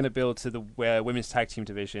 Or it's going to build to the women's tag team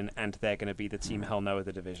division, and they're going to be the Team Hell No of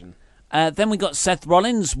the division. Then we got Seth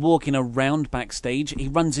Rollins walking around backstage. He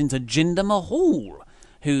runs into Jinder Mahal,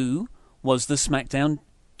 who was the SmackDown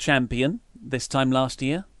champion this time last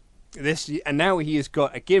year. And now he has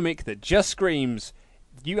got a gimmick that just screams,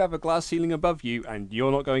 "You have a glass ceiling above you, and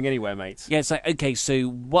you're not going anywhere, mate." Yeah, it's like, okay, so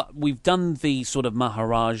what we've done the sort of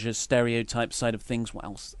Maharaja stereotype side of things. What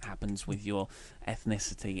else happens with your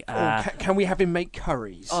ethnicity? Can we have him make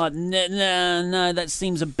curries? Oh, no, that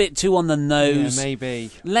seems a bit too on the nose. Yeah, maybe.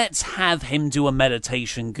 Let's have him do a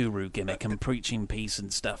meditation guru gimmick and preaching peace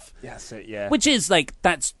and stuff. That's it, yeah. Which is, like,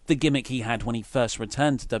 that's the gimmick he had when he first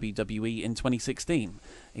returned to WWE in 2016.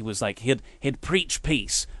 He was like, he'd preach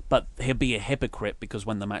peace, but he'd be a hypocrite because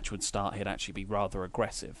when the match would start, he'd actually be rather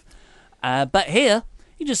aggressive. But here,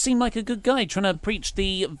 he just seemed like a good guy trying to preach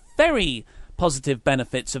the very positive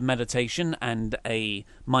benefits of meditation and a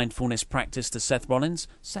mindfulness practice to Seth Rollins.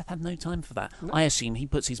 Seth had no time for that. No. I assume he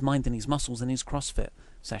puts his mind and his muscles in his CrossFit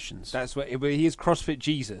sessions. That's what he is. CrossFit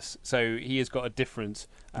Jesus, so he has got a different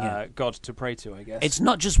God to pray to, I guess. It's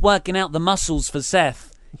not just working out the muscles for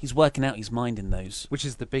Seth. He's working out his mind in those. Which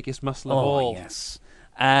is the biggest muscle of all. Oh, yes.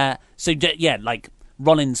 Like,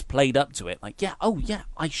 Rollins played up to it. Like,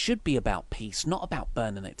 I should be about peace, not about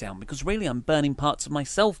burning it down, because really I'm burning parts of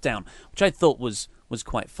myself down, which I thought was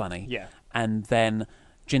quite funny. Yeah. And then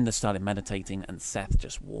Jinder started meditating, and Seth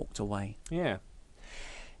just walked away. Yeah.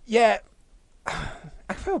 Yeah.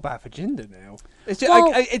 I feel bad for Jinder now.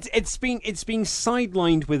 It's being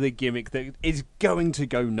sidelined with a gimmick that is going to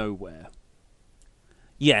go nowhere.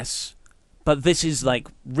 Yes, but this is like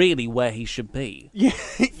really where he should be. Yeah,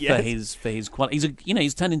 for his quality.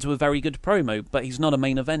 He's turned into a very good promo, but he's not a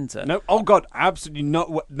main eventer. No, oh god, absolutely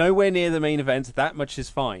not. Nowhere near the main event. That much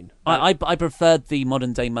is fine. I preferred the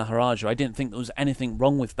modern day Maharaja. I didn't think there was anything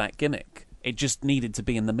wrong with that gimmick. It just needed to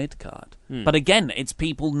be in the mid card. But again, it's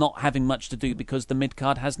people not having much to do because the mid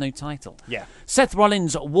card has no title. Yeah. Seth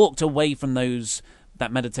Rollins walked away from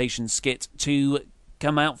that meditation skit to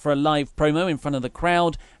come out for a live promo in front of the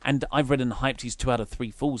crowd, and I've read and hyped his 2 out of 3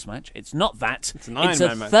 Falls match. It's not that. It's an Iron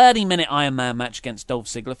Man match. 30-minute Iron Man match against Dolph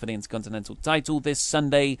Ziggler for the Intercontinental title this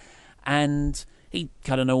Sunday, and he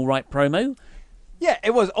cut an all-right promo. Yeah,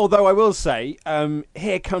 it was. Although I will say,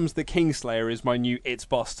 Here Comes the Kingslayer is my new It's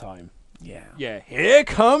Boss Time. Yeah. Yeah, Here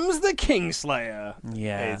Comes the Kingslayer.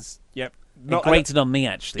 Yeah. Yep. It grated on me,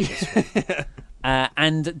 actually, this week.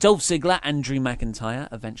 And Dolph Ziggler and Drew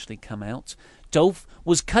McIntyre eventually come out. Dolph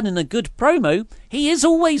was cutting a good promo. He is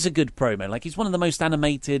always a good promo. Like, he's one of the most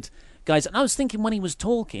animated guys. And I was thinking when he was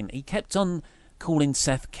talking, he kept on calling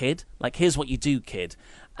Seth Kid. Like, here's what you do, kid.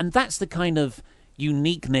 And that's the kind of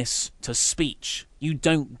uniqueness to speech you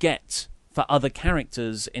don't get for other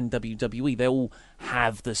characters in WWE. They all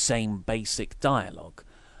have the same basic dialogue.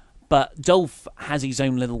 But Dolph has his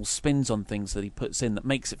own little spins on things that he puts in that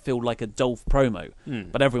makes it feel like a Dolph promo,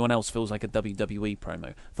 but everyone else feels like a WWE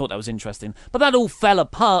promo. Thought that was interesting. But that all fell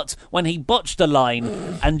apart when he botched a line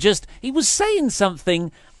and he was saying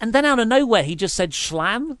something, and then out of nowhere he just said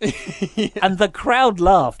schlam, and the crowd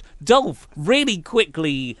laughed. Dolph really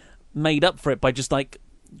quickly made up for it by just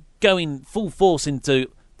going full force into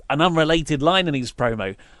an unrelated line in his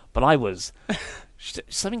promo. But I was...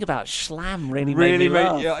 Something about schlam really made me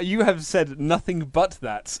laugh. Yeah, you have said nothing but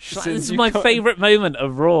that. This is my favourite moment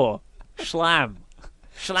of Raw. Schlam.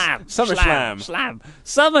 Schlam. Summer schlam. schlam. Schlam.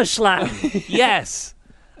 Summer schlam. Yes.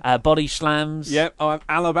 Body slams. Yep. Oh,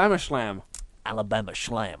 Alabama schlam. Alabama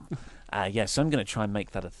schlam. Yes, I'm going to try and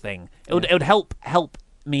make that a thing. It would help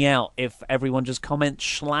me out if everyone just comments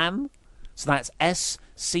schlam. So that's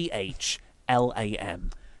SCHLAM.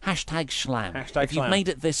 Hashtag schlam. If you've made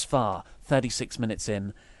it this far, 36 minutes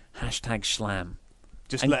in, hashtag schlam.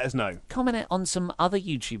 Just let us know. Comment it on some other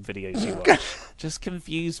YouTube videos you watch. Just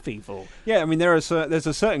confuse people. Yeah, I mean, there's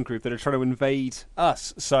a certain group that are trying to invade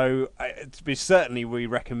us, so certainly we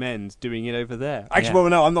recommend doing it over there. Actually, well,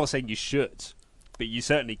 no, I'm not saying you should, but you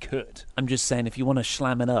certainly could. I'm just saying if you want to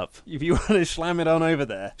schlam it up. If you want to schlam it on over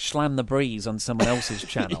there. Schlam the breeze on someone else's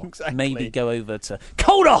channel. Exactly. Maybe go over to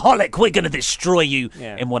Coldaholic, we're going to destroy you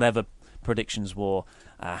in whatever Predictions War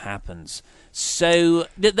happens. So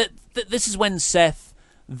this is when Seth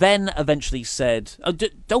then eventually said...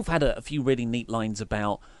 Dolph had a few really neat lines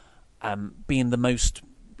about being the most...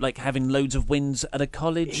 having loads of wins at a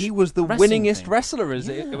college. He was the winningest wrestler,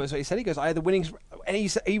 it was what he said. He goes, I had the winnings, and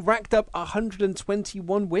he racked up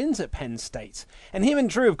 121 wins at Penn State. And him and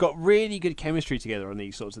Drew have got really good chemistry together on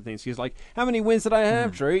these sorts of things. He's like, how many wins did I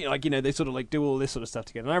have, Drew? They sort of do all this sort of stuff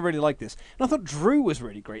together. And I really like this. And I thought Drew was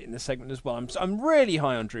really great in this segment as well. I'm really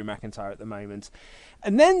high on Drew McIntyre at the moment.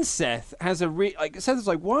 And then Seth has Seth is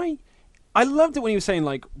like, why? I loved it when he was saying,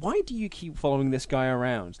 why do you keep following this guy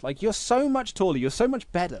around? You're so much taller, you're so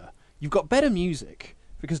much better, you've got better music,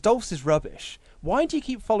 because Dolph's is rubbish. Why do you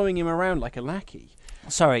keep following him around like a lackey?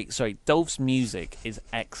 Sorry, Dolph's music is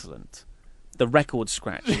excellent. The record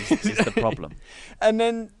scratch is the problem. And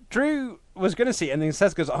then Drew was going to see it, and then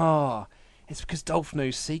Seth goes, it's because Dolph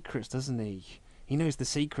knows secrets, doesn't he? He knows the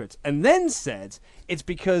secrets. And then said, it's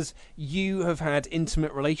because you have had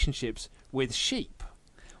intimate relationships with sheep.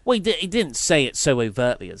 Well, he didn't say it so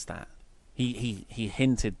overtly as that. He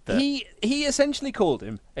hinted that... He essentially called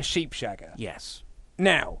him a sheep shagger. Yes.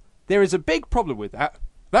 Now, there is a big problem with that.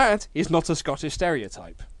 That is not a Scottish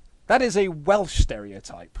stereotype. That is a Welsh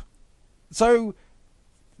stereotype. So,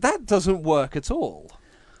 that doesn't work at all.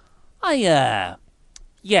 Yeah.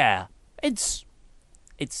 It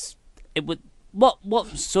would... What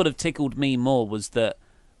sort of tickled me more was that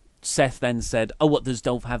Seth then said, what, does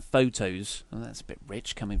Dolph have photos? Oh, that's a bit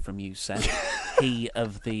rich coming from you, Seth. He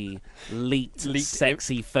of the leaked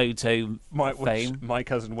sexy photo fame. Which my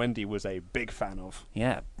cousin Wendy was a big fan of.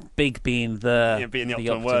 Yeah, big being the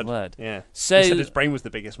optimum word. Yeah. So, he said his brain was the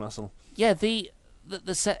biggest muscle. Yeah, the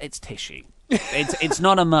it's tissue. It's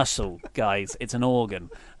not a muscle, guys. It's an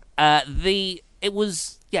organ. It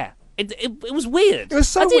was weird. It was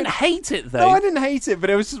so I didn't hate it, though. No, I didn't hate it, but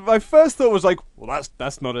it was my first thought was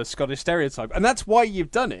that's not a Scottish stereotype, and that's why you've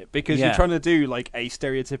done it, because you're trying to do a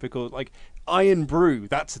stereotypical Iron Brew.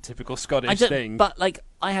 That's a typical Scottish thing. But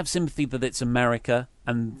I have sympathy that it's America,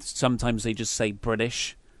 and sometimes they just say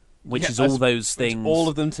British, which is all those things, all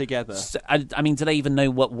of them together. I mean, do they even know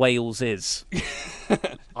what Wales is?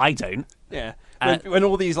 I don't. Yeah. When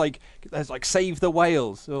all these there's save the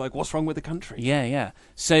whales, they're what's wrong with the country? Yeah.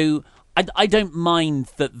 So I don't mind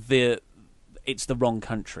that it's the wrong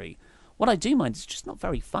country. What I do mind is just not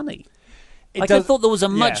very funny. I thought there was a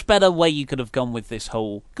much better way you could have gone with this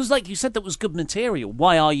whole... Because like you said, that was good material.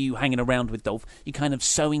 Why are you hanging around with Dolph? You're kind of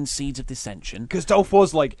sowing seeds of dissension. Because Dolph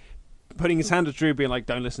was putting his hand at Drew, being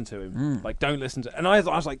don't listen to him. Don't listen to... And I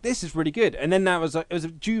was like, this is really good. And then it was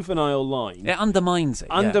a juvenile line. It undermines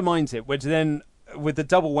it. Which then... with the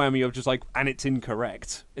double whammy of just and it's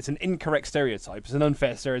incorrect. It's an incorrect stereotype. It's an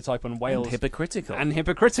unfair stereotype on Wales. And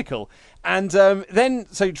hypocritical. And then,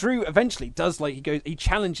 so Drew eventually does, he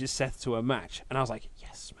challenges Seth to a match. And I was like,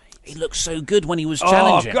 yes, mate. He looked so good when he was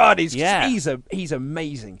challenging. Oh, God, he's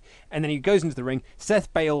amazing. And then he goes into the ring.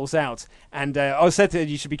 Seth bails out. And I said to him,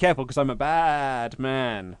 you should be careful because I'm a bad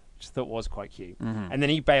man. Which I thought was quite cute. Mm-hmm. And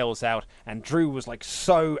then he bails out, and Drew was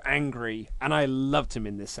so angry, and I loved him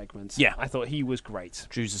in this segment. Yeah. I thought he was great.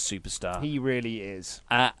 Drew's a superstar. He really is.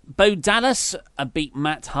 Bo Dallas beat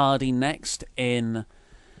Matt Hardy next in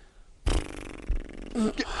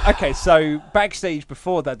Okay, so backstage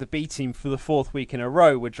before that, the B team for the 4th week in a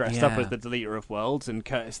row were dressed up Yeah. as the Deleter of Worlds, and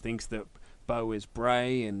Curtis thinks that Bo is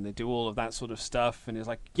Bray, and they do all of that sort of stuff, and it's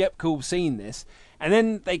like, yep, cool, seeing this. And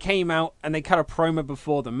then they came out and they cut a promo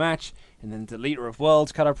before the match, and then Deleter of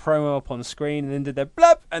Worlds cut a promo up on screen, and then did their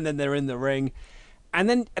blub, and then they're in the ring, and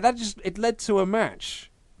then it led to a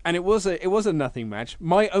match. And it was a nothing match.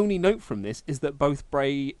 My only note from this is that both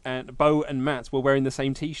Bo and Matt were wearing the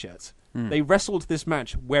same T-shirts. They wrestled this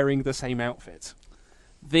match wearing the same outfit.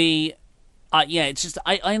 It's just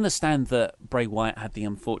I understand that Bray Wyatt had the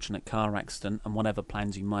unfortunate car accident, and whatever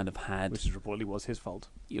plans you might have had, Which reportedly was his fault.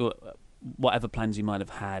 Whatever plans you might have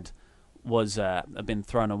had was have been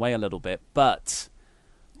thrown away a little bit. But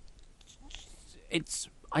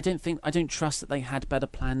I don't trust that they had better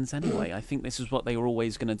plans anyway. I think this is what they were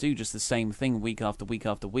always going to do, just the same thing week after week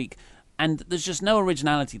after week. And there's just no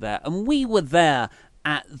originality there. And we were there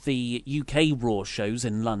at the UK Raw shows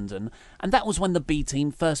in London, and that was when the B team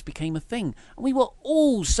first became a thing. And we were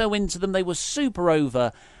all so into them, they were super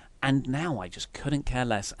over, and now I just couldn't care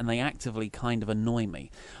less, and they actively kind of annoy me.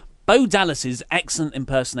 Bo Dallas's excellent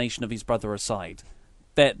impersonation of his brother aside,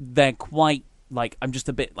 they're quite like, I'm just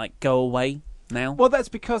a bit like, go away now. Well, that's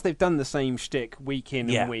because they've done the same shtick week in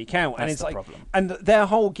and week out, and that's it's the like, problem. and their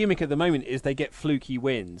whole gimmick at the moment is they get fluky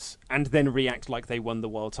wins and then react like they won the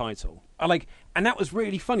world title. And that was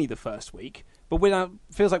really funny the first week, but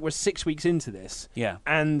feels like we're 6 weeks into this. Yeah.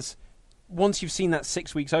 And once you've seen that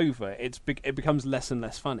 6 weeks over, it becomes less and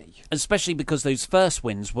less funny. Especially because those first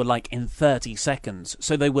wins were like in 30 seconds,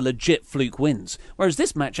 so they were legit fluke wins. Whereas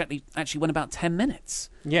this match actually went about 10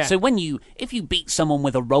 minutes. Yeah. So if you beat someone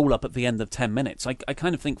with a roll-up at the end of 10 minutes, I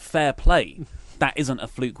kind of think fair play. That isn't a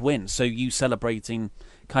fluke win, so you celebrating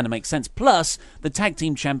kind of makes sense. Plus, the tag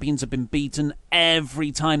team champions have been beaten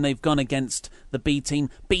every time they've gone against the B team.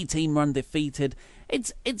 B team are undefeated.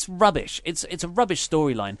 It's rubbish. It's a rubbish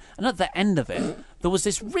storyline. And at the end of it, there was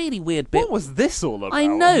this really weird bit. What was this all about? I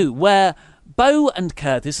know, where Bo and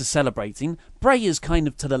Curtis are celebrating. Bray is kind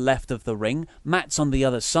of to the left of the ring. Matt's on the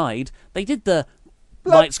other side. They did the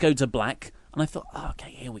lights go to black. And I thought,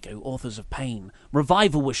 okay, here we go, Authors of Pain.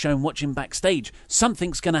 Revival was shown watching backstage.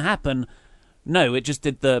 Something's going to happen. No, it just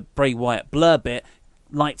did the Bray Wyatt blur bit.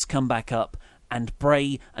 Lights come back up, and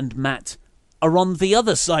Bray and Matt are on the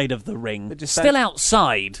other side of the ring, still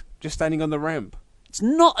outside. Just standing on the ramp. It's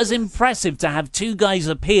not as impressive to have two guys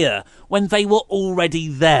appear when they were already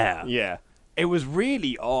there. Yeah. It was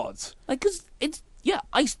really odd. Because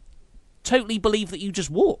I totally believe that you just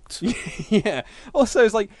walked. Yeah. Also,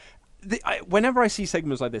 it's like, whenever I see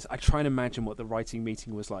segments like this, I try and imagine what the writing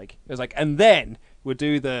meeting was like. It was like, and then we'll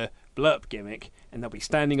do the blurb gimmick, and they'll be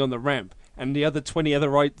standing on the ramp, and the other 20 other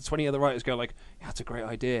writers go like, yeah, that's a great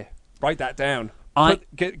idea. Write that down.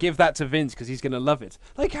 Give that to Vince because he's going to love it.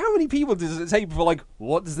 Like, how many people does it take before, like,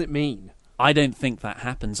 what does it mean? I don't think that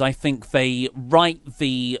happens. I think they write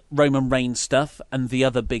the Roman Reigns stuff and the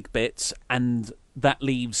other big bits, and that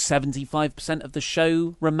leaves 75% of the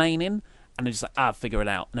show remaining. And they're just like, figure it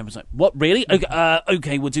out. And everyone's like, what, really?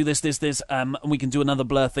 Okay, we'll do this, and we can do another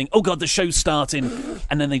blur thing. Oh, God, the show's starting.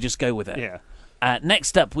 And then they just go with it. Yeah.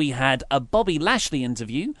 Next up, we had a Bobby Lashley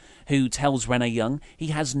interview who tells Renee Young he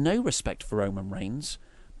has no respect for Roman Reigns,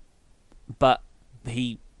 but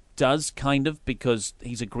he does, kind of, because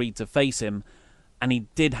he's agreed to face him, and he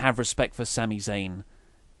did have respect for Sami Zayn,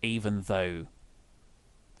 even though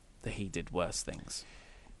he did worse things.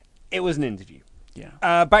 It was an interview.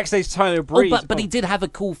 Yeah. Backstage, Tyler Breeze. But he did have a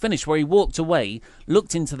cool finish where he walked away,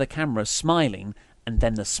 looked into the camera, smiling, and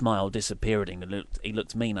then the smile disappeared and he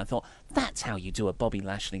looked mean. I thought, that's how you do a Bobby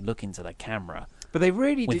Lashley look into the camera. But they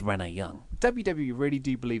really with Renee Young. WWE really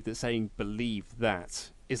do believe that saying "believe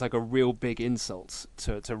that" is like a real big insult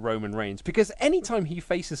to Roman Reigns, because anytime he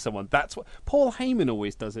faces someone, that's what Paul Heyman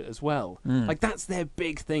always does it as well. Like, that's their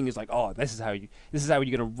big thing, is like, oh, this is how you're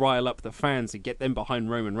going to rile up the fans and get them behind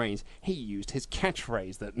Roman Reigns. He used his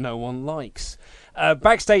catchphrase that no one likes.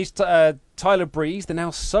 Backstage, Tyler Breeze, the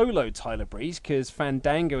now solo Tyler Breeze, because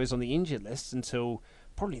Fandango is on the injured list until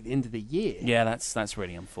probably the end of the year. Yeah, that's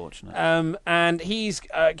really unfortunate. And he's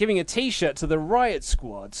giving a T-shirt to the Riot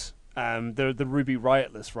Squad. The Ruby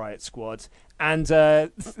Riotless Riot Squad, and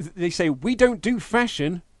they say, we don't do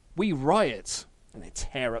fashion, we riot, and they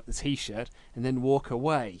tear up the T-shirt and then walk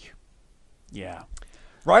away. Yeah.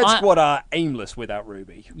 Riot Squad are aimless without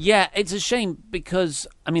Ruby. Yeah, it's a shame because,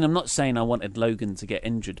 I mean, I'm not saying I wanted Logan to get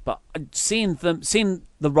injured, but seeing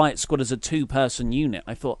the Riot Squad as a two-person unit,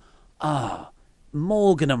 I thought,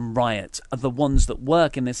 Morgan and Riot are the ones that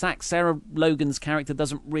work in this act. Sarah Logan's character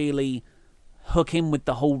doesn't really hook in with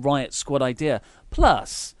the whole Riot Squad idea.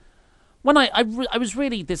 Plus, when I was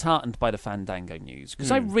really disheartened by the Fandango news,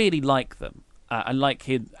 because I really like them. I like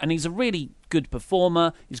him, and he's a really good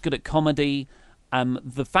performer. He's good at comedy.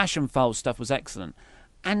 The Fashion Files stuff was excellent.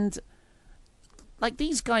 And, like,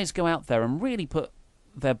 these guys go out there and really put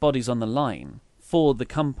their bodies on the line for the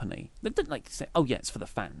company. They don't like to say, oh, yeah, it's for the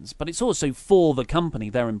fans, but it's also for the company,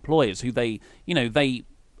 their employers, who they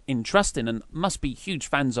entrust in and must be huge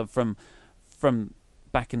fans of from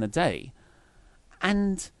back in the day.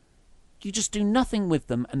 And you just do nothing with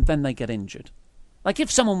them, and then they get injured. Like,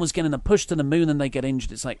 if someone was getting a push to the moon and they get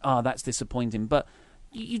injured, it's like, that's disappointing. But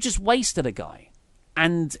you just wasted a guy,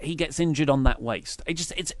 and he gets injured on that waste.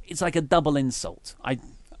 It's like a double insult.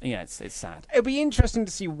 It's sad. It'll be interesting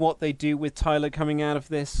to see what they do with Tyler coming out of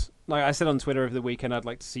this. Like I said on Twitter over the weekend, I'd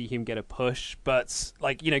like to see him get a push, but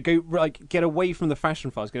get away from the Fashion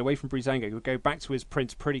Files, get away from Breezango, go back to his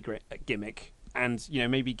Prince Pretty gimmick, and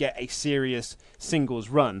maybe get a serious singles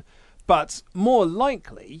run. But more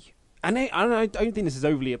likely, and I don't think this is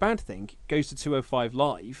overly a bad thing, goes to 205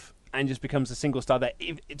 Live and just becomes a single star there,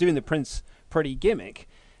 doing the Prince Pretty gimmick.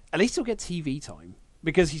 At least he'll get TV time.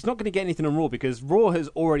 Because he's not going to get anything on Raw, because Raw has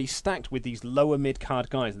already stacked with these lower mid-card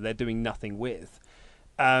guys that they're doing nothing with.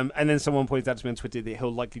 And then someone pointed out to me on Twitter that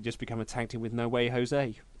he'll likely just become a tag team with No Way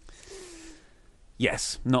Jose.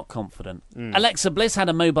 Yes, not confident. Alexa Bliss had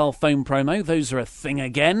a mobile phone promo. Those are a thing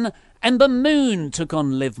again. Ember Moon took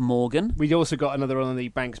on Liv Morgan. We also got another one on the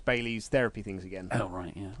Banks Bailey's therapy things again. Oh,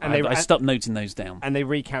 right, yeah. And I stopped noting those down. And they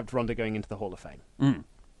recapped Ronda going into the Hall of Fame.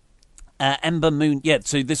 Ember Moon,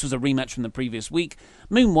 so this was a rematch from the previous week.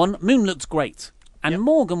 Moon won. Moon looked great. And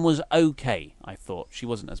Morgan was okay, I thought. She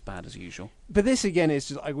wasn't as bad as usual. But this, again, is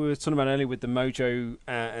just like we were talking about earlier with the Mojo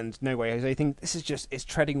and No Way Jose. I think this is it's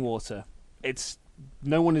treading water.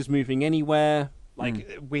 No one is moving anywhere.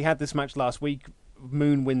 We had this match last week.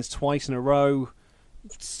 Moon wins twice in a row.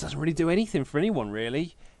 It just doesn't really do anything for anyone,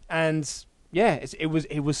 really. And,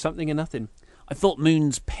 it was something and nothing. I thought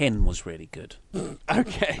Moon's pin was really good. Okay.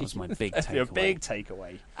 That was my big takeaway. Your big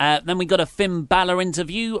takeaway. Then we got a Finn Balor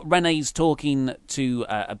interview. Renee's talking to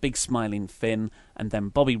a big smiling Finn, and then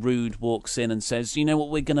Bobby Roode walks in and says, you know what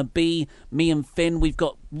we're going to be? Me and Finn, we've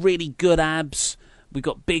got really good abs. We've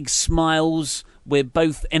got big smiles. We're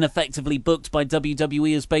both ineffectively booked by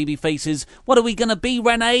WWE as baby faces. What are we going to be,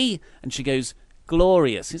 Renee? And she goes,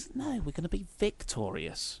 glorious. He says, no, we're going to be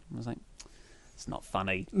victorious. I was like, it's not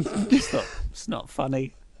funny. It's not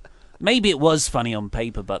funny. Maybe it was funny on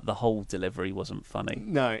paper, but the whole delivery wasn't funny.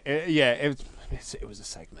 No, it was a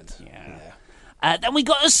segment. Yeah. Then we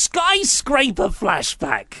got a skyscraper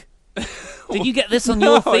flashback. Did you get this on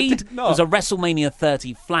your feed? I did not. It was a WrestleMania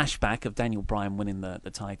 30 flashback of Daniel Bryan winning the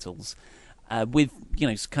titles. With,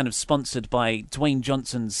 kind of sponsored by Dwayne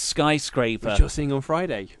Johnson's Skyscraper. Which you're seeing on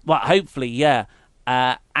Friday. Well, hopefully, yeah.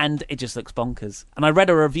 And it just looks bonkers. And I read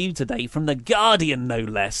a review today from The Guardian, no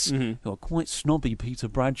less, who are quite snobby Peter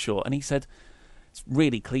Bradshaw, and he said, it's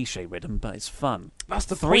really cliche-ridden, but it's fun. That's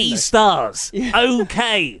the 3 point, stars. Yeah.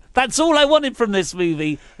 Okay. That's all I wanted from this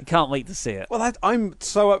movie. I can't wait to see it. Well, I'm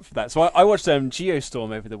so up for that. So I watched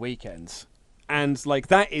Geostorm over the weekend, and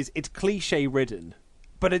it's cliche-ridden.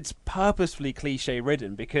 But it's purposefully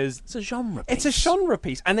cliche-ridden because it's a genre piece. It's a genre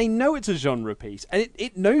piece, and they know it's a genre piece, and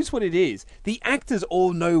it knows what it is. The actors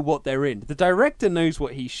all know what they're in. The director knows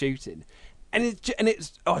what he's shooting, and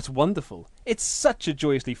it's wonderful. It's such a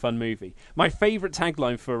joyously fun movie. My favourite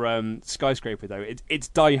tagline for Skyscraper, though, it's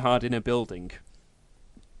Die Hard in a building.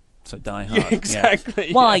 So Die Hard, yeah, exactly.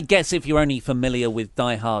 Yeah. Well, I guess if you're only familiar with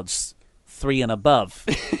Die Hard's 3 and above,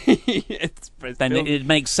 then it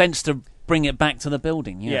makes sense to bring it back to the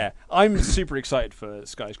building. Yeah, I'm super excited for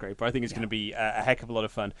Skyscraper. I think it's going to be a heck of a lot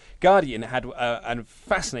of fun. Guardian had a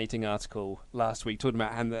fascinating article last week talking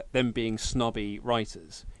about them being snobby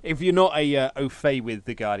writers. If you're not au fait with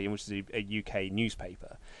The Guardian, which is a UK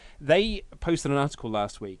newspaper, they posted an article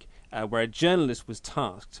last week where a journalist was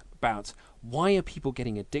tasked about why are people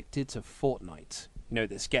getting addicted to Fortnite,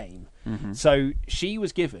 this game. Mm-hmm. So she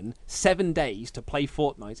was given 7 days to play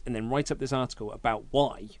Fortnite and then write up this article about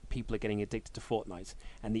why people are getting addicted to Fortnite.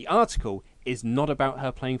 And the article is not about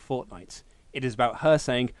her playing Fortnite. It is about her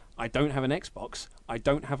saying, I don't have an Xbox, I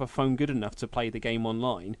don't have a phone good enough to play the game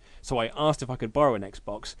online, so I asked if I could borrow an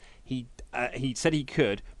Xbox. He said he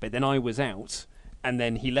could, but then I was out, and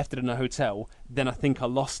then he left it in a hotel, then I think I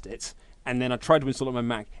lost it, and then I tried to install it on my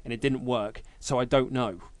Mac, and it didn't work, so I don't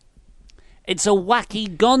know. It's a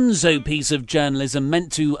wacky gonzo piece of journalism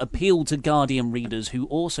meant to appeal to Guardian readers who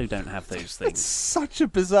also don't have those things. It's such a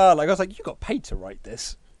bizarre... I was like, you got paid to write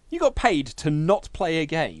this. You got paid to not play a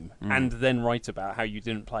game and then write about how you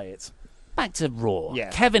didn't play it. Back to Raw. Yeah.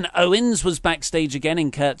 Kevin Owens was backstage again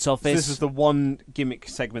in Kurt's office. So this is the one gimmick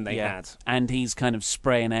segment they had. And he's kind of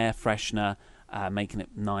spraying air freshener, making it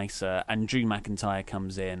nicer. And Drew McIntyre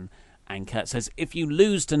comes in, and Kurt says, if you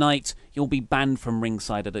lose tonight, you'll be banned from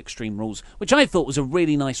ringside at Extreme Rules, which I thought was a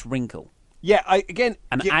really nice wrinkle. Yeah,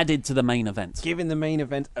 added to the main event. Giving the main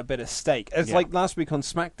event a bit of stake. It's like last week on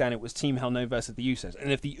SmackDown, it was Team Hell No versus the Usos.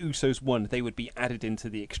 And if the Usos won, they would be added into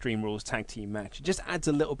the Extreme Rules tag team match. It just adds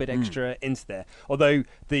a little bit extra into there. Although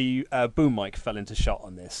the boom mic fell into shot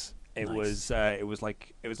on this. It was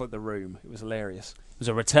like The Room. It was hilarious. It was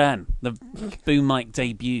a return. The boom mic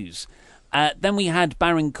debuts. Then we had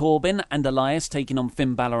Baron Corbin and Elias taking on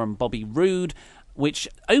Finn Balor and Bobby Roode, which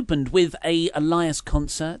opened with a Elias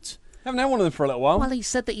concert. Haven't had one of them for a little while. Well, he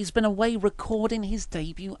said that he's been away recording his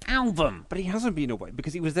debut album. But he hasn't been away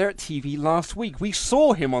because he was there at TV last week. We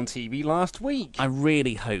saw him on TV last week. I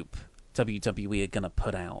really hope WWE are going to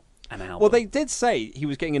put out an album. Well, they did say he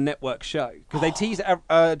was getting a network show because they teased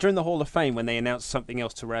during the Hall of Fame when they announced something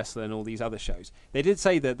else to wrestle and all these other shows. They did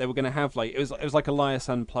say that they were going to have it was like Elias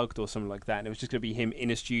Unplugged or something like that, and it was just going to be him in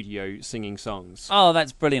a studio singing songs. Oh,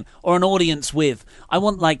 that's brilliant! Or an audience with. I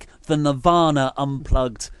want the Nirvana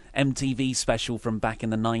Unplugged MTV special from back in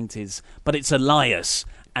the 90s, but it's Elias,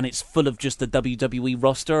 and it's full of just the WWE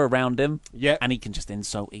roster around him. Yeah, and he can just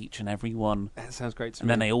insult each and every one. That sounds great to me. And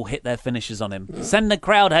then they all hit their finishes on him. Send the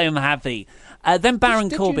crowd home happy. Then Baron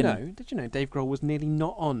Corbin. Did you know Dave Grohl was nearly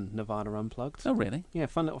not on Nirvana Unplugged? Oh, really? Yeah,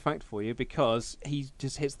 fun little fact for you, because he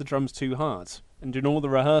just hits the drums too hard. And during all the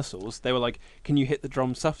rehearsals, they were like, can you hit the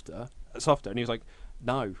drums softer? And he was like,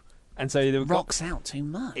 no. And so they rocks out too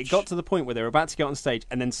much. It got to the point where they were about to get on stage,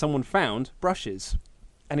 and then someone found brushes.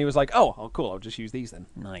 And he was like, oh, cool, I'll just use these then.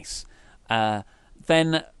 Nice.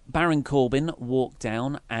 Then Baron Corbin walked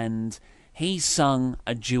down and he sung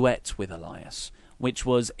a duet with Elias, which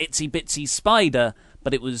was Itsy Bitsy Spider,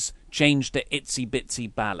 but it was changed to Itsy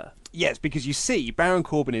Bitsy Balor. Yes, because you see, Baron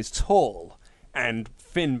Corbin is tall, and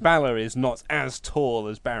Finn Balor is not as tall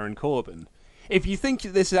as Baron Corbin. If you think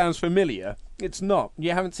this sounds familiar, it's not.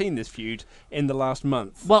 You haven't seen this feud in the last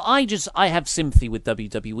month. Well, I have sympathy with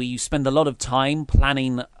WWE. You spend a lot of time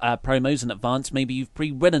planning promos in advance. Maybe you've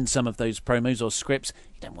pre-written some of those promos or scripts.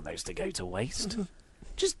 You don't want those to go to waste.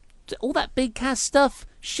 Just all that big cast stuff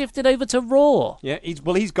shifted over to Raw. Yeah,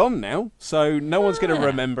 he's gone now, so no one's going to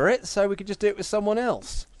remember it, so we could just do it with someone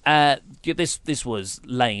else. This was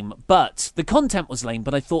lame, but the content was lame,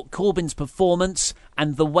 but I thought Corbin's performance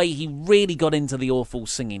and the way he really got into the awful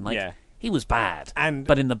singing, he was bad,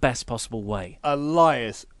 but in the best possible way.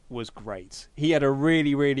 Elias was great. He had a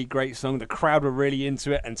really, really great song. The crowd were really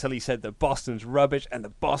into it until he said that Boston's rubbish, and the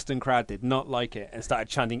Boston crowd did not like it and started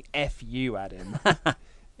chanting F you at him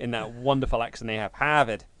in that wonderful accent they have.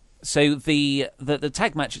 Harvard. So the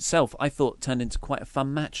tag match itself, I thought, turned into quite a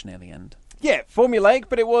fun match near the end. Yeah, formulaic,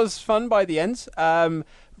 but it was fun by the end.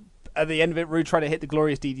 At the end of it, Roode tried to hit the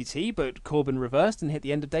glorious DDT, but Corbin reversed and hit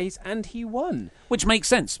the end of days, and he won. Which makes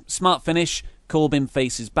sense. Smart finish. Corbin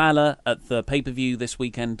faces Balor at the pay-per-view this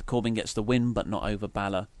weekend. Corbin gets the win, but not over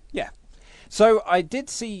Balor. Yeah. So I did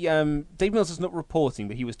see, Dave Mills is not reporting,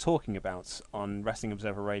 but he was talking about on Wrestling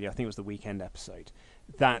Observer Radio, I think it was the weekend episode,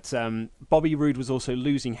 that Bobby Roode was also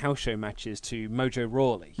losing house show matches to Mojo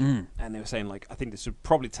Rawley. And they were saying, I think this would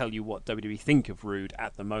probably tell you what WWE think of Roode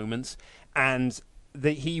at the moment. And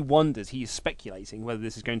that he's speculating whether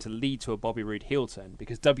this is going to lead to a Bobby Roode heel turn,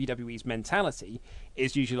 because WWE's mentality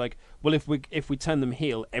is usually like, well, if we turn them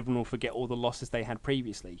heel, everyone will forget all the losses they had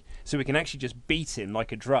previously. So we can actually just beat him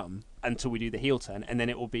like a drum until we do the heel turn, and then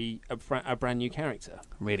it will be a brand new character.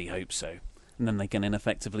 Really hope so. And then they can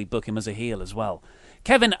ineffectively book him as a heel as well.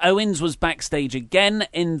 Kevin Owens was backstage again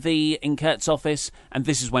in Kurt's office, and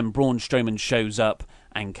this is when Braun Strowman shows up,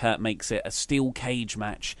 and Kurt makes it a steel cage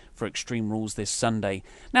match for Extreme Rules this Sunday.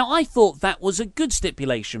 Now, I thought that was a good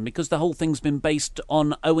stipulation, because the whole thing's been based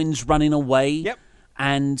on Owens running away,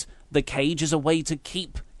 and the cage is a way to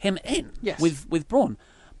keep him in with Braun.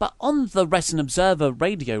 But on the Wrestling Observer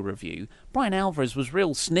radio review, Brian Alvarez was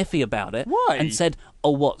real sniffy about it. Why? And said, oh,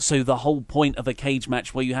 what, so the whole point of a cage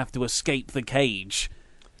match where you have to escape the cage?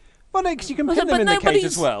 Well, no, because you can pin them in the cage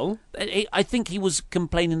as well. I think he was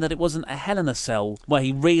complaining that it wasn't a Hell in a Cell where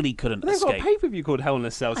he really couldn't escape. They've got a pay-per-view called Hell in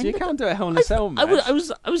a Cell, so you can't do a Hell in a Cell match. I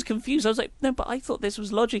was confused. I was like, no, but I thought this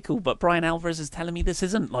was logical, but Brian Alvarez is telling me this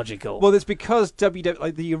isn't logical. Well, it's because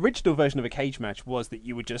the original version of a cage match was that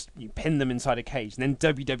you pin them inside a cage, and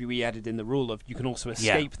then WWE added in the rule of you can also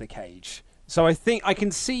escape the cage. So I think I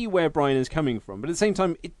can see where Brian is coming from, but at the same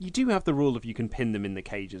time, you do have the rule of you can pin them in the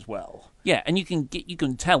cage as well. Yeah, and you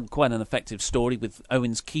can tell quite an effective story with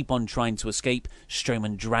Owens keep on trying to escape.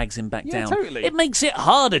 Strowman drags him back down. Totally. It makes it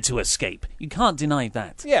harder to escape. You can't deny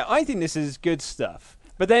that. Yeah, I think this is good stuff.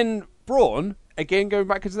 But then Braun, again going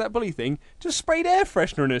back into that bully thing, just sprayed air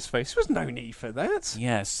freshener in his face. There was no need for that.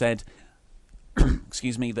 Yeah, said,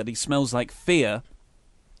 excuse me, that he smells like fear.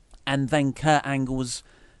 And then Kurt Angle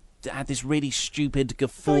had this really stupid,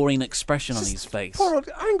 guffawing expression on his face. Poor old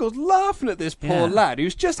Angle's laughing at this poor lad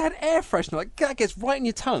who's just had air freshener. Like, that gets right in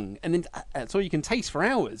your tongue, and then that's all you can taste for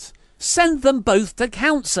hours. Send them both to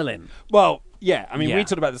counselling. Well, yeah, I mean, we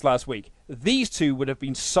talked about this last week. These two would have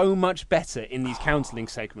been so much better in these counselling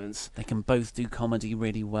segments. They can both do comedy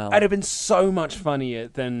really well. It'd have been so much funnier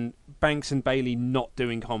than Banks and Bayley not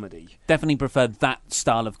doing comedy. Definitely preferred that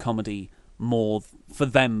style of comedy more for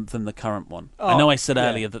them than the current one. I know I said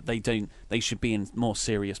earlier that they should be in more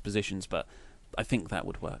serious positions, but I think that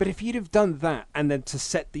would work. But if you'd have done that and then to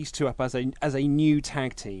set these two up as a new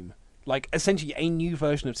tag team, like essentially a new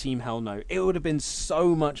version of Team Hell No, it would have been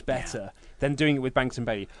so much better than doing it with Banks and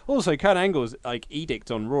Bayley. Also, Kurt Angle's edict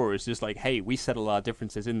on Raw is just like, hey, we settle our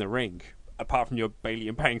differences in the ring. Apart from your Bayley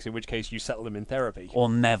and Banks, in which case you settle them in therapy. Or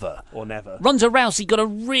never. Ronda Rousey got a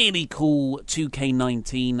really cool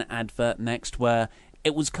 2K19 advert next where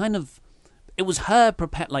it was her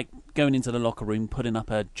going into the locker room, putting up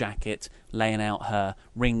her jacket, laying out her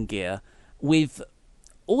ring gear, with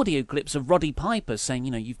audio clips of Roddy Piper saying,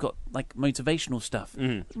 you've got motivational stuff.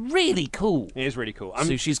 Really cool. It is really cool.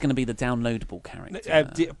 So she's going to be the downloadable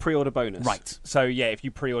character. Pre-order bonus. Right. So yeah, if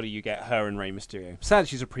you pre-order, you get her and Rey Mysterio. Sadly,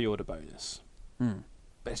 she's a pre-order bonus. But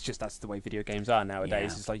it's just that's the way video games are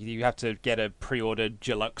nowadays. Yeah. It's like you have to get a pre-order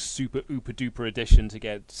deluxe super ooper duper edition to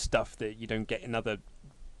get stuff that you don't get in other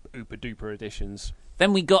ooper duper editions.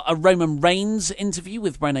 Then we got a Roman Reigns interview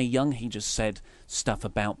with Renee Young. He just said stuff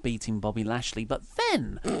about beating Bobby Lashley. But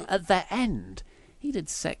then, at the end, he did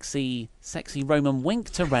sexy Roman wink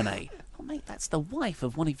to Renee. Oh, mate, that's the wife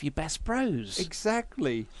of one of your best bros.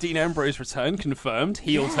 Exactly. Dean Ambrose return, confirmed.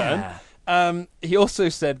 Heel turn. He also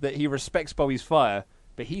said that he respects Bobby's fire,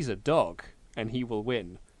 but he's a dog, and he will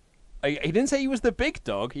win. He didn't say he was the big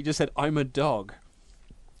dog. He just said, I'm a dog.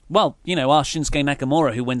 Well, ask Shinsuke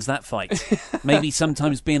Nakamura who wins that fight. Maybe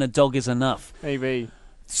sometimes being a dog is enough. Maybe.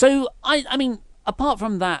 So, I mean, apart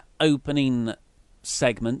from that opening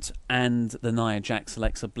segment and the Nia Jax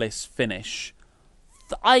Alexa Bliss finish,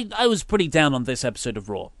 I was pretty down on this episode of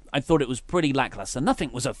Raw. I thought it was pretty lackluster.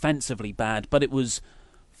 Nothing was offensively bad, but it was,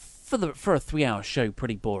 for a 3-hour show,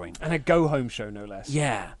 pretty boring. And a go-home show, no less.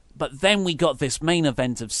 Yeah. But then we got this main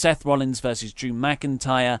event of Seth Rollins versus Drew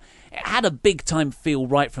McIntyre. It had a big-time feel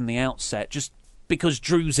right from the outset, just because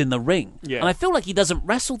Drew's in the ring. Yeah. And I feel like he doesn't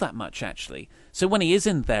wrestle that much, actually. So when he is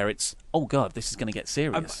in there, it's, oh, God, this is going to get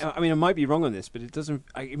serious. I mean, I might be wrong on this, but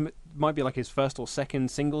it might be like his first or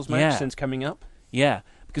second singles match since coming up. Yeah,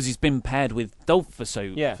 because he's been paired with Dolph for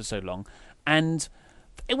so long. And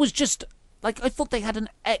it was just, I thought they had an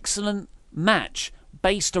excellent match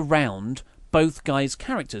based around both guys'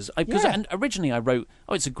 characters. And originally I wrote,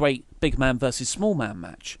 it's a great big man versus small man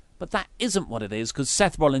match. But that isn't what it is, because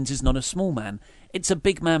Seth Rollins is not a small man. It's a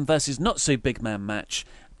big man versus not so big man match.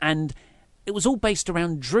 And it was all based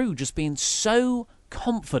around Drew just being so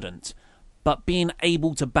confident, but being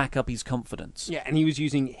able to back up his confidence. Yeah, and he was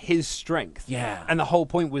using his strength. Yeah. And the whole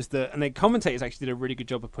point was that, and the commentators actually did a really good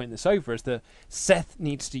job of putting this over, is that Seth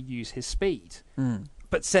needs to use his speed.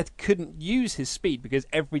 But Seth couldn't use his speed because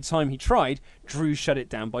every time he tried, Drew shut it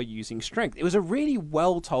down by using strength. It was a really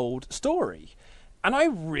well-told story. And I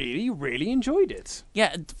really, really enjoyed it.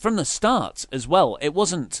 Yeah, from the start as well. It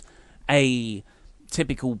wasn't a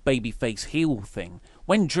typical babyface heel thing.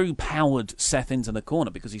 When Drew powered Seth into the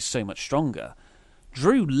corner because he's so much stronger,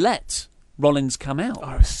 Drew let Rollins come out.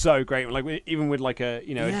 Oh, it was so great. Even with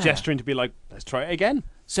a gesturing to be like, let's try it again.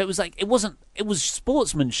 So it was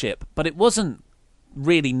sportsmanship, but it wasn't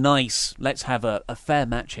really nice, let's have a fair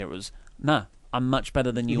match here. It was, nah, I'm much better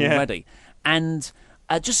than you already. And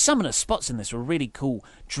just some of the spots in this were really cool.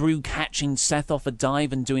 Drew catching Seth off a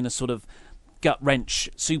dive and doing a sort of gut-wrench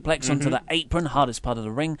suplex onto the apron, hardest part of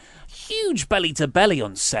the ring. Huge belly-to-belly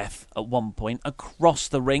on Seth at one point, across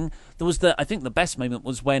the ring. There was I think the best moment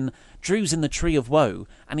was when Drew's in the Tree of Woe,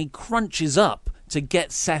 and he crunches up to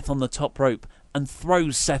get Seth on the top rope and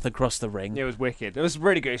throws Seth across the ring. It was wicked. It was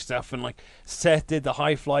really good stuff. And Seth did the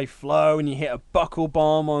high fly flow, and he hit a buckle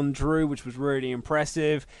bomb on Drew, which was really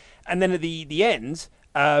impressive. And then at the end,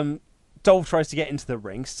 Dolph tries to get into the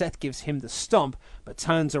ring. Seth gives him the stomp, but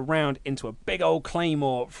turns around into a big old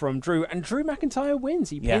Claymore from Drew, and Drew McIntyre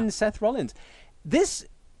wins. He pins Seth Rollins. This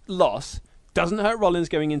loss doesn't hurt Rollins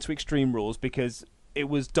going into Extreme Rules because it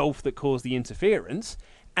was Dolph that caused the interference,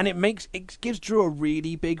 and it gives Drew a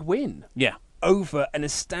really big win. Yeah. Over an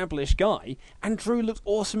established guy, and Drew looked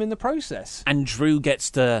awesome in the process. And Drew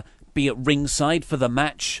gets to be at ringside for the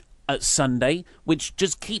match at Sunday, which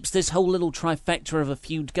just keeps this whole little trifecta of a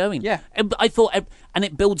feud going. Yeah. And I thought, and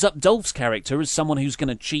it builds up Dolph's character as someone who's going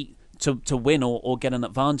to cheat to win or get an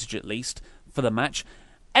advantage at least for the match.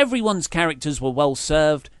 Everyone's characters were well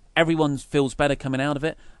served. Everyone feels better coming out of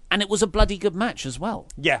it. And it was a bloody good match as well.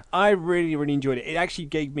 Yeah, I really, really enjoyed it. It actually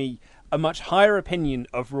gave me a much higher opinion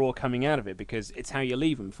of Raw coming out of it because it's how you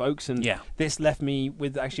leave them, folks. And this left me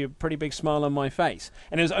with actually a pretty big smile on my face.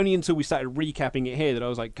 And it was only until we started recapping it here that I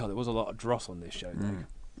was like, God, there was a lot of dross on this show.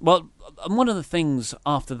 Well, one of the things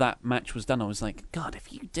after that match was done, I was like, God,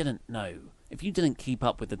 if you didn't know, if you didn't keep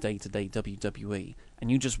up with the day-to-day WWE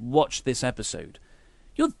and you just watched this episode,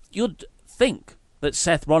 you'd think that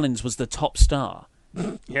Seth Rollins was the top star.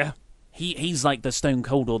 Yeah. He's like the Stone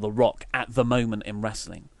Cold or the Rock at the moment in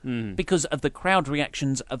wrestling. Because of the crowd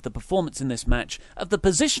reactions, of the performance in this match, of the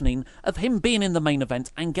positioning, of him being in the main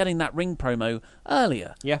event and getting that ring promo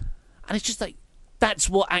earlier. Yeah. And it's just like, that's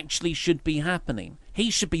what actually should be happening. He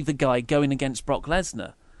should be the guy going against Brock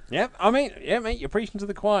Lesnar. Yep, I mean, yeah, mate, you're preaching to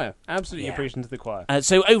the choir. Absolutely, you're preaching to the choir.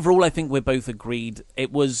 So overall, I think we're both agreed.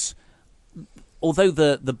 It was, although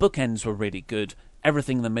the bookends were really good,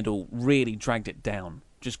 everything in the middle really dragged it down.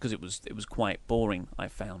 Just because it was quite boring, I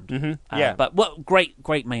found. Yeah, but what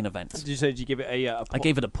great main event. Did you give it a I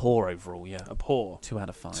gave it a poor overall. Yeah, a poor 2 out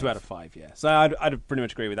of 5. 2 out of 5. Yeah. So I'd pretty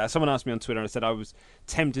much agree with that. Someone asked me on Twitter and I said I was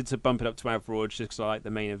tempted to bump it up to average just because I like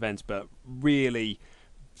the main events, but really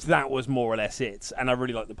that was more or less it. And I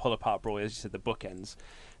really like the pull apart brawl, as you said, the bookends.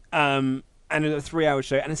 And it's a 3-hour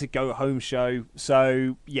show, and it's a go-home show.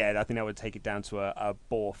 So, yeah, I think that would take it down to a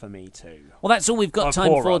bore for me, too. Well, that's all we've got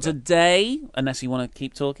time for today, unless you want to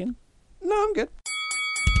keep talking. No, I'm good.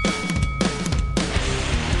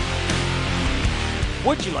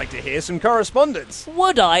 Would you like to hear some correspondence?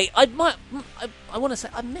 Would I? I want to say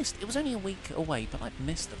I missed. It was only a week away, but I've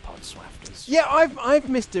missed the Podswafters. Yeah, I've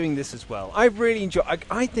missed doing this as well. I really enjoy.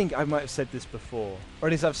 I think I might have said this before, or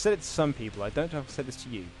at least I've said it to some people. I don't know if I've said this to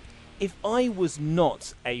you. If I was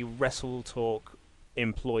not a Wrestle Talk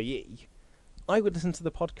employee, I would listen to the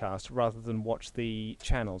podcast rather than watch the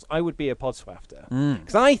channels. I would be a Podswafter.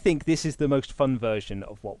 Because I think this is the most fun version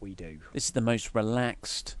of what we do. This is the most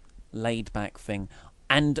relaxed, laid-back thing.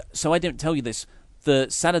 And so I didn't tell you this. The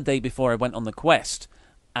Saturday before I went on the quest,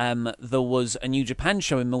 there was a New Japan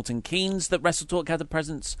show in Milton Keynes that Wrestle Talk had a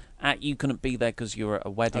presence at. You couldn't be there because you were at a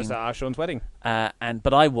wedding. I was at Sean's wedding.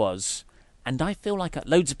 But I was. And I feel like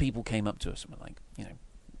loads of people came up to us and were like,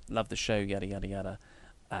 love the show, yada, yada, yada.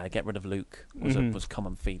 Get rid of Luke was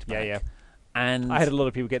common feedback. Yeah. And I had a lot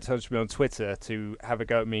of people get in touch with me on Twitter to have a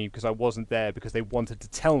go at me because I wasn't there because they wanted to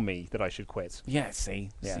tell me that I should quit. Yeah, see,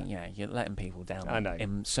 you're letting people down. I know.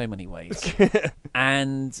 In so many ways.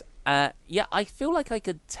 And, I feel like I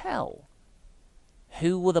could tell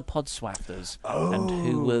who were the Podswafters and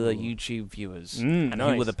who were the YouTube viewers and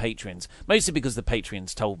who were the Patreons. Mostly because the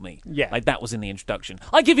Patreons told me. Yeah. Like, that was in the introduction.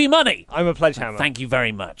 I give you money! I'm a pledge hammer. Thank you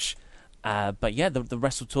very much. But yeah, the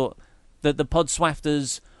Wrestle Talk, the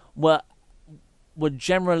Podswafters were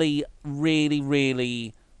generally really,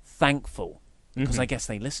 really thankful because I guess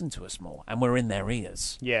they listened to us more and we're in their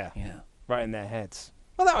ears. Yeah. Right in their heads.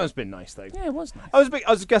 Well, that has been nice, though. Yeah, it was nice.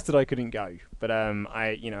 I was gutted I couldn't go, but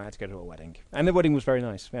I had to go to a wedding, and the wedding was very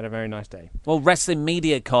nice. We had a very nice day. Well, Wrestling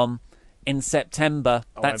MediaCon in September.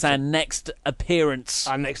 That's our next appearance.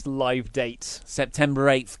 Our next live date. September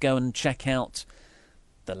 8th. Go and check out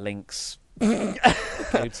the links. Go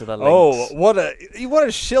to the links. Oh, what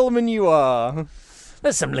a shillman you are.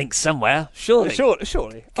 There's some links somewhere, surely.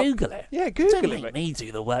 Surely. Google it. Yeah, Google Don't it. make me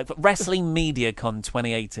do the work. But Wrestling MediaCon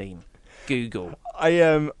 2018. Google.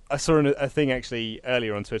 I saw a thing actually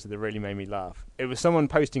earlier on Twitter that really made me laugh. It was someone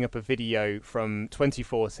posting up a video from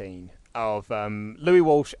 2014 of Louis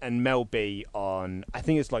Walsh and Mel B on, I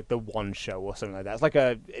think it's like the One Show or something like that. It's like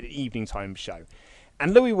an evening time show.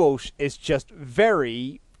 And Louis Walsh is just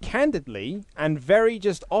very candidly and very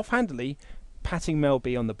just offhandedly patting Mel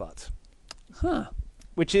B on the butt. Huh.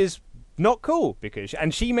 Which is not cool because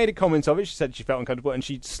she made a comment of it. She said she felt uncomfortable and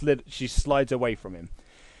she slides away from him.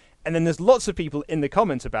 And then there's lots of people in the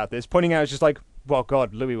comments about this pointing out, it's just like, well,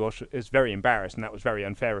 God, Louis Walsh is very embarrassed, and that was very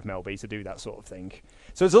unfair of Mel B to do that sort of thing.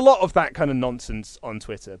 So there's a lot of that kind of nonsense on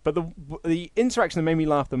Twitter. But the interaction that made me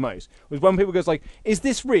laugh the most was when people goes like, is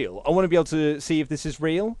this real? I want to be able to see if this is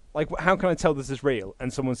real. Like, how can I tell this is real?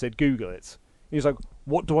 And someone said, Google it. He was like,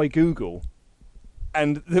 what do I Google?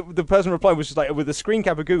 And the person replied was just like, with a screen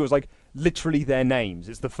cap of Google, was like, literally their names.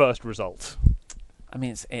 It's the first result. I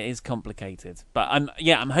mean, it is complicated, but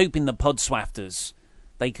I'm hoping the Podswafters,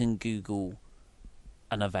 they can Google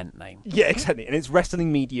an event name. Yeah, exactly, and it's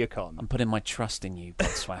Wrestling MediaCon. I'm putting my trust in you,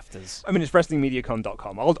 Podswafters. I mean, it's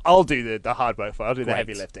WrestlingMediaCon.com. I'll do the hard work for it. I'll do the Great.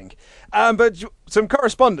 heavy lifting. But some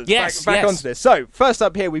correspondence. Back onto this. So first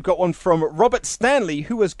up here, we've got one from Robert Stanley,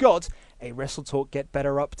 who has got a Wrestle Talk Get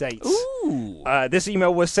Better update. Ooh. This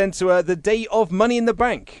email was sent to her the day of Money in the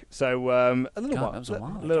Bank, so a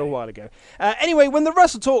little while ago. Anyway, when the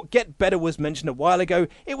Wrestle Talk Get Better was mentioned a while ago,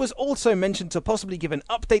 it was also mentioned to possibly give an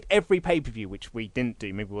update every pay-per-view, which we didn't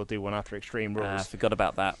do. Maybe we'll do one after Extreme Rules. I forgot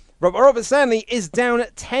about that. Robert Stanley is down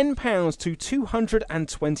 £10 to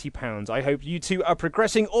 £220. I hope you two are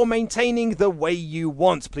progressing or maintaining the way you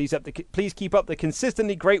want. Please keep up the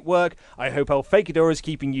consistently great work. I hope El Fakador is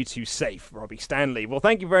keeping you two safe. Robbie Stanley. Well,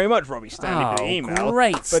 thank you very much, Robbie Stanley, for the email.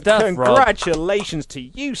 Great but stuff, congratulations to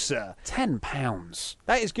you, sir. £10.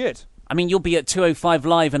 That is good. I mean, you'll be at 205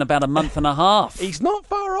 Live in about a month and a half. He's not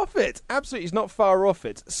far off it. Absolutely, he's not far off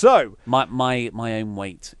it. So my own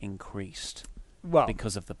weight increased. Well,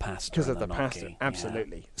 because of the pasta. Because of the pasta,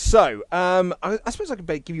 absolutely. Yeah. So, I suppose I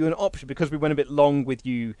could give you an option, because we went a bit long with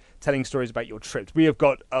you telling stories about your trips. We have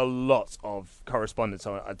got a lot of correspondence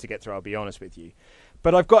to get through, I'll be honest with you.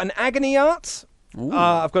 But I've got an Agony Art.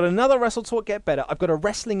 I've got another Wrestle Talk Get Better. I've got a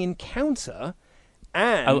Wrestling Encounter.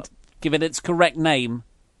 And... give it its correct name.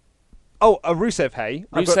 Oh, a Rusev Hey.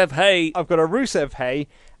 Hey. I've got a Rusev Hey.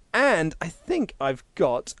 And I think I've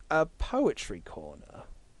got a Poetry Corner.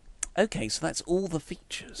 Okay, so that's all the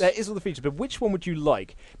features. That is all the features, but which one would you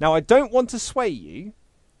like? Now, I don't want to sway you,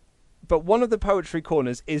 but one of the Poetry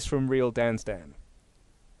Corners is from Real Dan's Dan.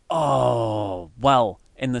 Oh, well,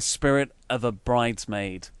 in the spirit of a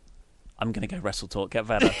bridesmaid, I'm going to go Wrestle Talk Get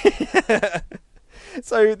Better.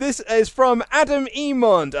 So this is from Adam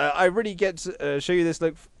Emond. I really get to show you this.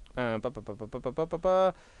 Look.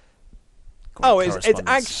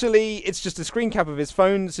 It's just a screen cap of his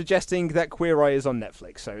phone suggesting that Queer Eye is on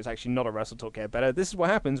Netflix. So it's actually not a Wrestle Talk Get Better. This is what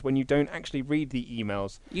happens when you don't actually read the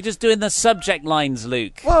emails. You're just doing the subject lines,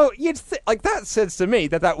 Luke. Well, that says to me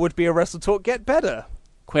that would be a Wrestle Talk Get Better.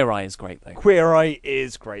 Queer Eye is great, though. Queer Eye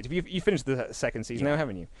is great. You finished the second season now,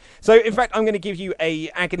 haven't you? So, in fact, I'm going to give you a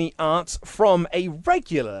Agony Art from a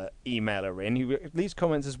regular emailer who leaves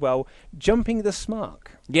comments as well, Jumping the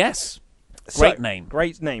Smark. Yes. Great name.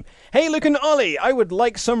 Great name. Hey, Luke and Ollie, I would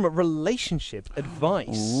like some relationship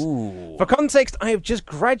advice. Ooh. For context, I have just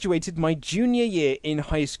graduated my junior year in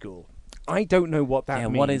high school. I don't know what that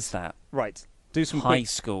means. Yeah, what is that? Right. Do some high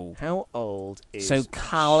school. How old is so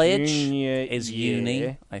college junior is year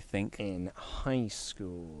uni, I think. In high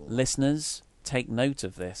school. Listeners, take note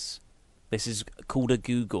of this. This is called a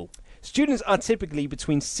Google. Students are typically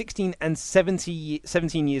between 16 and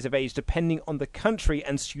 17 years of age, depending on the country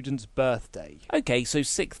and student's birthday. Okay, so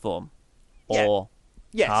sixth form. Or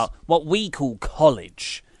yes. What we call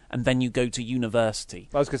college. And then you go to university.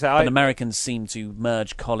 I was going to say, but Americans seem to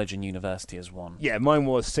merge college and university as one. Yeah, mine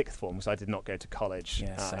was sixth form, because I did not go to college.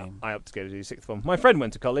 Yeah, same. I opted to go to do sixth form. My friend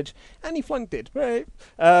went to college, and he flunked it. Right.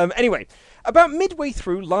 Anyway, about midway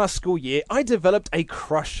through last school year, I developed a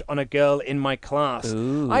crush on a girl in my class.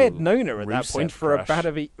 Ooh, I had known her at that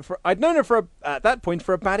point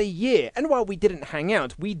for about a year, and while we didn't hang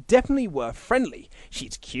out, we definitely were friendly.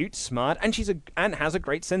 She's cute, smart, and has a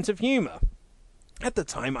great sense of humour. At the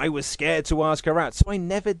time, I was scared to ask her out, so I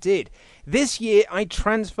never did. This year, I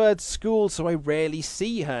transferred school, so I rarely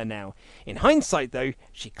see her now. In hindsight, though,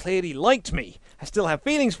 she clearly liked me. I still have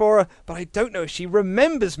feelings for her, but I don't know if she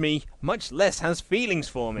remembers me, much less has feelings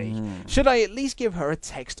for me. Should I at least give her a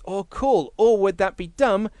text or call, or would that be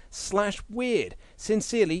dumb/weird?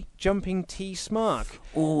 Sincerely, Jumping T Smark.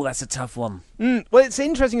 Oh, that's a tough one. Well, it's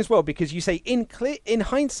interesting as well, because you say in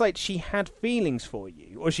hindsight she had feelings for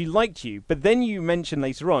you, or she liked you, but then you mention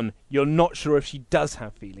later on you're not sure if she does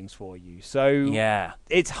have feelings for you. So yeah,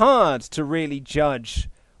 it's hard to really judge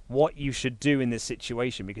what you should do in this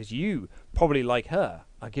situation, because you, probably like her,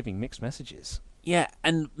 are giving mixed messages. Yeah,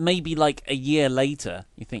 and maybe like a year later,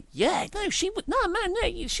 you think, she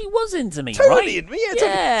was into me, totally right? Into me,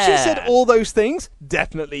 yeah. She said all those things,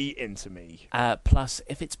 definitely into me. Plus,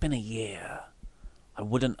 if it's been a year, I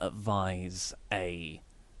wouldn't advise a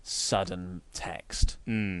sudden text,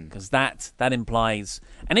 because that implies.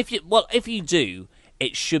 And if you do,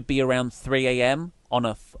 it should be around 3 a.m. on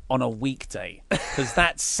a weekday, because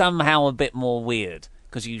that's somehow a bit more weird.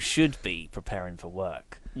 Because you should be preparing for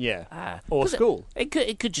work, or school.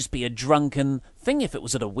 It could just be a drunken thing if it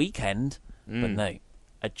was at a weekend, but no,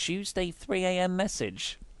 a Tuesday 3 a.m.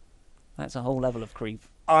 message. That's a whole level of creep.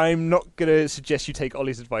 I'm not going to suggest you take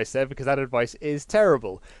Ollie's advice there, because that advice is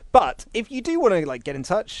terrible. But if you do want to get in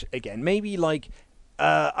touch again, maybe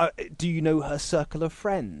do you know her circle of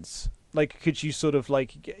friends? Could you sort of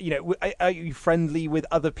are you friendly with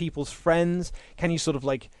other people's friends? Can you sort of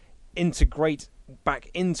integrate back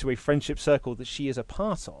into a friendship circle that she is a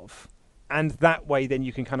part of? And that way, then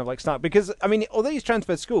you can kind of start. Because, I mean, although he's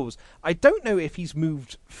transferred schools, I don't know if he's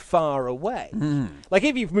moved far away.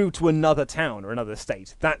 If you've moved to another town or another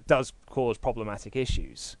state, that does cause problematic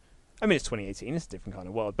issues. I mean, it's 2018, it's a different kind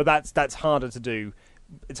of world. But that's harder to do.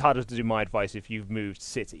 It's harder to do, my advice, if you've moved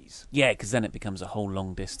cities. Yeah, because then it becomes a whole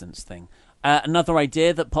long-distance thing. Another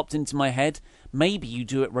idea that popped into my head, maybe you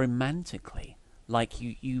do it romantically.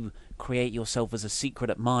 You create yourself as a secret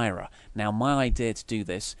admirer. Now, my idea to do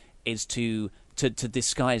this is to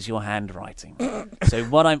disguise your handwriting. So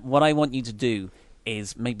what I want you to do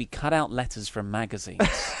is maybe cut out letters from magazines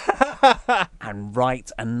and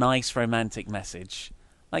write a nice romantic message.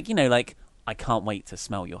 I can't wait to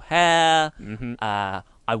smell your hair.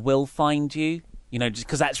 I will find you. Just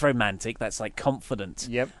because that's romantic. That's confident.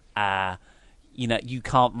 Yep. You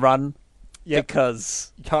can't run. Yep.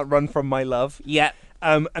 Because you can't run from my love. Yep.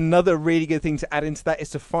 Another really good thing to add into that is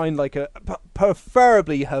to find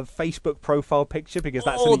preferably her Facebook profile picture, because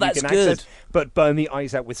that's something you can access, but burn the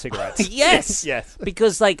eyes out with cigarettes. Yes. Yes.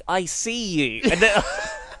 Because I see you. And,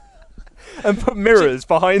 and put mirrors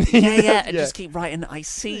behind the... And just keep writing, I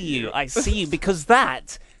see you, because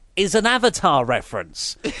that is an Avatar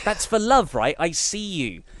reference. That's for love, right? I see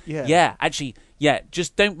you. Yeah, actually,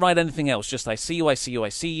 just don't write anything else. Just I see you, I see you, I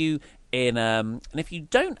see you. And if you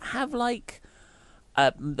don't have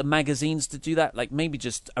the magazines to do that, maybe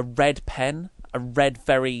just a red pen, a red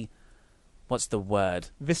very, what's the word?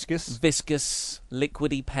 Viscous,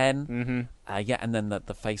 liquidy pen. And then the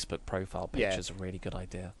Facebook profile picture is a really good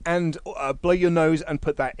idea. And blow your nose and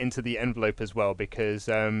put that into the envelope as well, because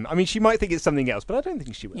she might think it's something else, but I don't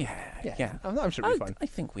think she will. Yeah. I'm sure it'll be fine. I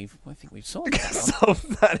think we've solved that.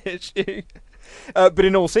 Solved that issue. But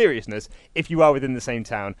in all seriousness, if you are within the same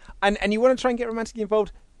town and you want to try and get romantically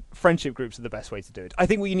involved, friendship groups are the best way to do it. I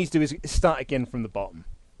think what you need to do is start again from the bottom.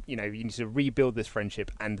 You need to rebuild this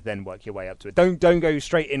friendship and then work your way up to it. Don't go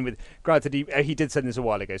straight in with. Granted, he did send this a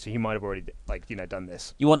while ago, so he might have already done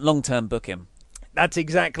this. You want long-term booking. That's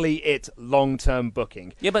exactly it. Long-term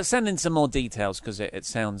booking. Yeah, but send in some more details, because it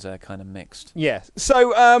sounds kind of mixed. Yeah.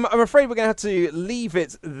 So I'm afraid we're going to have to leave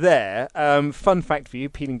it there. Fun fact for you,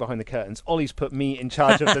 peeling behind the curtains, Ollie's put me in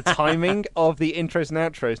charge of the timing of the intros and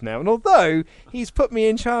outros now. And although he's put me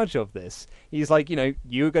in charge of this, he's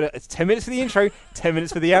it's 10 minutes for the intro, 10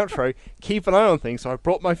 minutes for the outro. Keep an eye on things. So I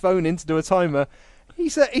brought my phone in to do a timer. He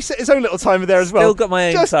set his own little timer there as well. Still got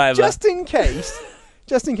my own timer. Just in case.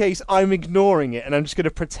 Just in case I'm ignoring it and I'm just going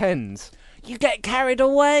to pretend. You get carried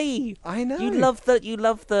away. I know. You love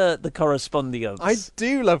the correspondience. I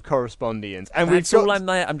do love correspondience. And that's all I'm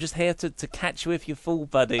there. I'm just here to catch you if you fall,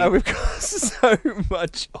 buddy. And we've got so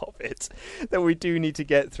much of it that we do need to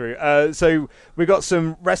get through. So we've got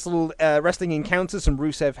some wrestling encounters, some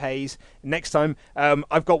Rusev Hayes. Next time,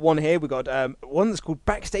 I've got one here. We've got one that's called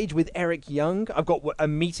Backstage with Eric Young. I've got a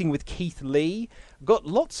meeting with Keith Lee. I've got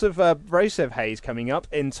lots of Rusev Hayes coming up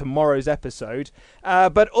in tomorrow's episode.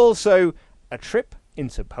 But also a trip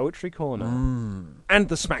into Poetry Corner. And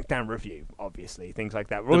the SmackDown review, obviously, things like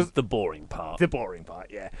that. The boring part. The boring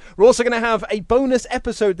part, yeah. We're also going to have a bonus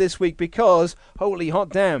episode this week because, holy hot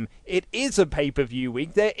damn, it is a pay-per-view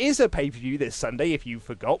week. There is a pay-per-view this Sunday, if you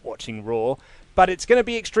forgot watching Raw. But it's going to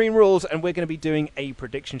be Extreme Rules, and we're going to be doing a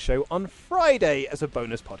prediction show on Friday as a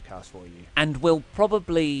bonus podcast for you. And we'll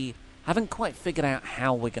probably... haven't quite figured out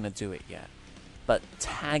how we're going to do it yet. But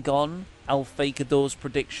tag on El Fakador's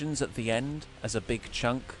predictions at the end as a big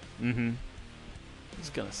chunk. It's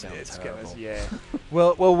going to sound terrible.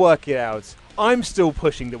 We'll work it out. I'm still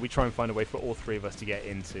pushing that we try and find a way for all three of us to get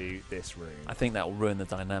into this room. I think that will ruin the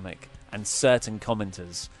dynamic. And certain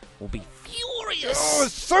commenters will be furious. Oh,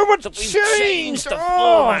 so much changed the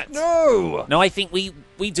format. No! No, I think we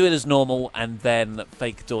do it as normal, and then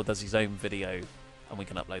Fakador does his own video, and we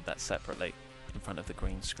can upload that separately in front of the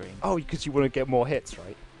green screen. Oh, because you want to get more hits,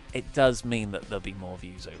 right? It does mean that there'll be more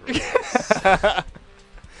views over it.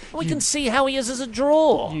 We can see how he is as a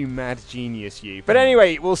draw. You mad genius, you. But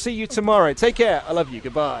anyway, we'll see you tomorrow. Take care. I love you.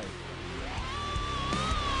 Goodbye.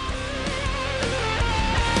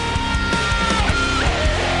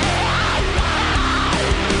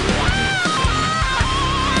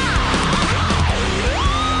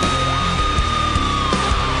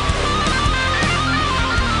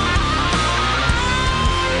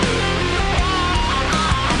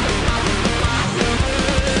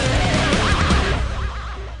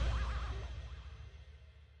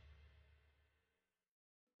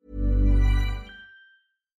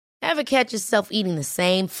 Ever catch yourself eating the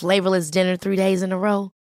same flavorless dinner 3 days in a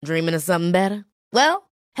row? Dreaming of something better? Well,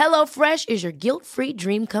 HelloFresh is your guilt-free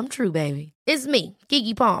dream come true, baby. It's me,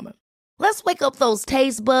 Keke Palmer. Let's wake up those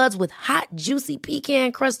taste buds with hot, juicy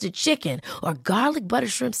pecan-crusted chicken or garlic butter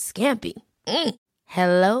shrimp scampi.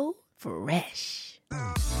 Hello Fresh.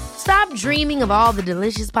 Stop dreaming of all the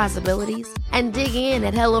delicious possibilities and dig in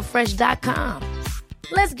at HelloFresh.com.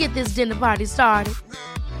 Let's get this dinner party started.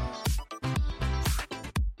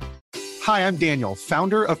 Hi, I'm Daniel,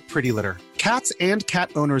 founder of Pretty Litter. Cats and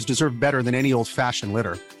cat owners deserve better than any old-fashioned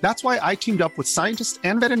litter. That's why I teamed up with scientists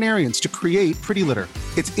and veterinarians to create Pretty Litter.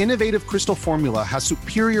 Its innovative crystal formula has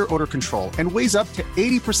superior odor control and weighs up to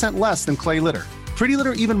 80% less than clay litter. Pretty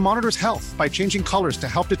Litter even monitors health by changing colors to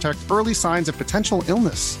help detect early signs of potential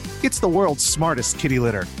illness. It's the world's smartest kitty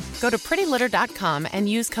litter. Go to prettylitter.com and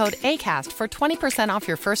use code ACAST for 20% off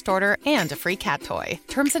your first order and a free cat toy.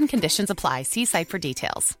 Terms and conditions apply. See site for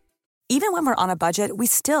details. Even when we're on a budget, we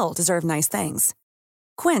still deserve nice things.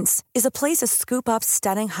 Quince is a place to scoop up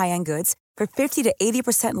stunning high-end goods for 50 to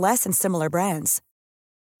 80% less than similar brands.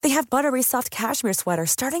 They have buttery soft cashmere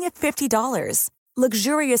sweaters starting at $50,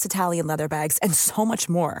 luxurious Italian leather bags, and so much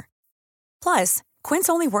more. Plus, Quince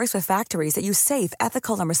only works with factories that use safe,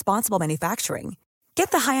 ethical, and responsible manufacturing.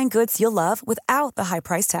 Get the high-end goods you'll love without the high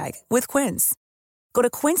price tag with Quince. Go to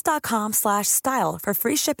quince.com/style for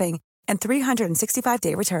free shipping and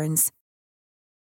 365-day returns.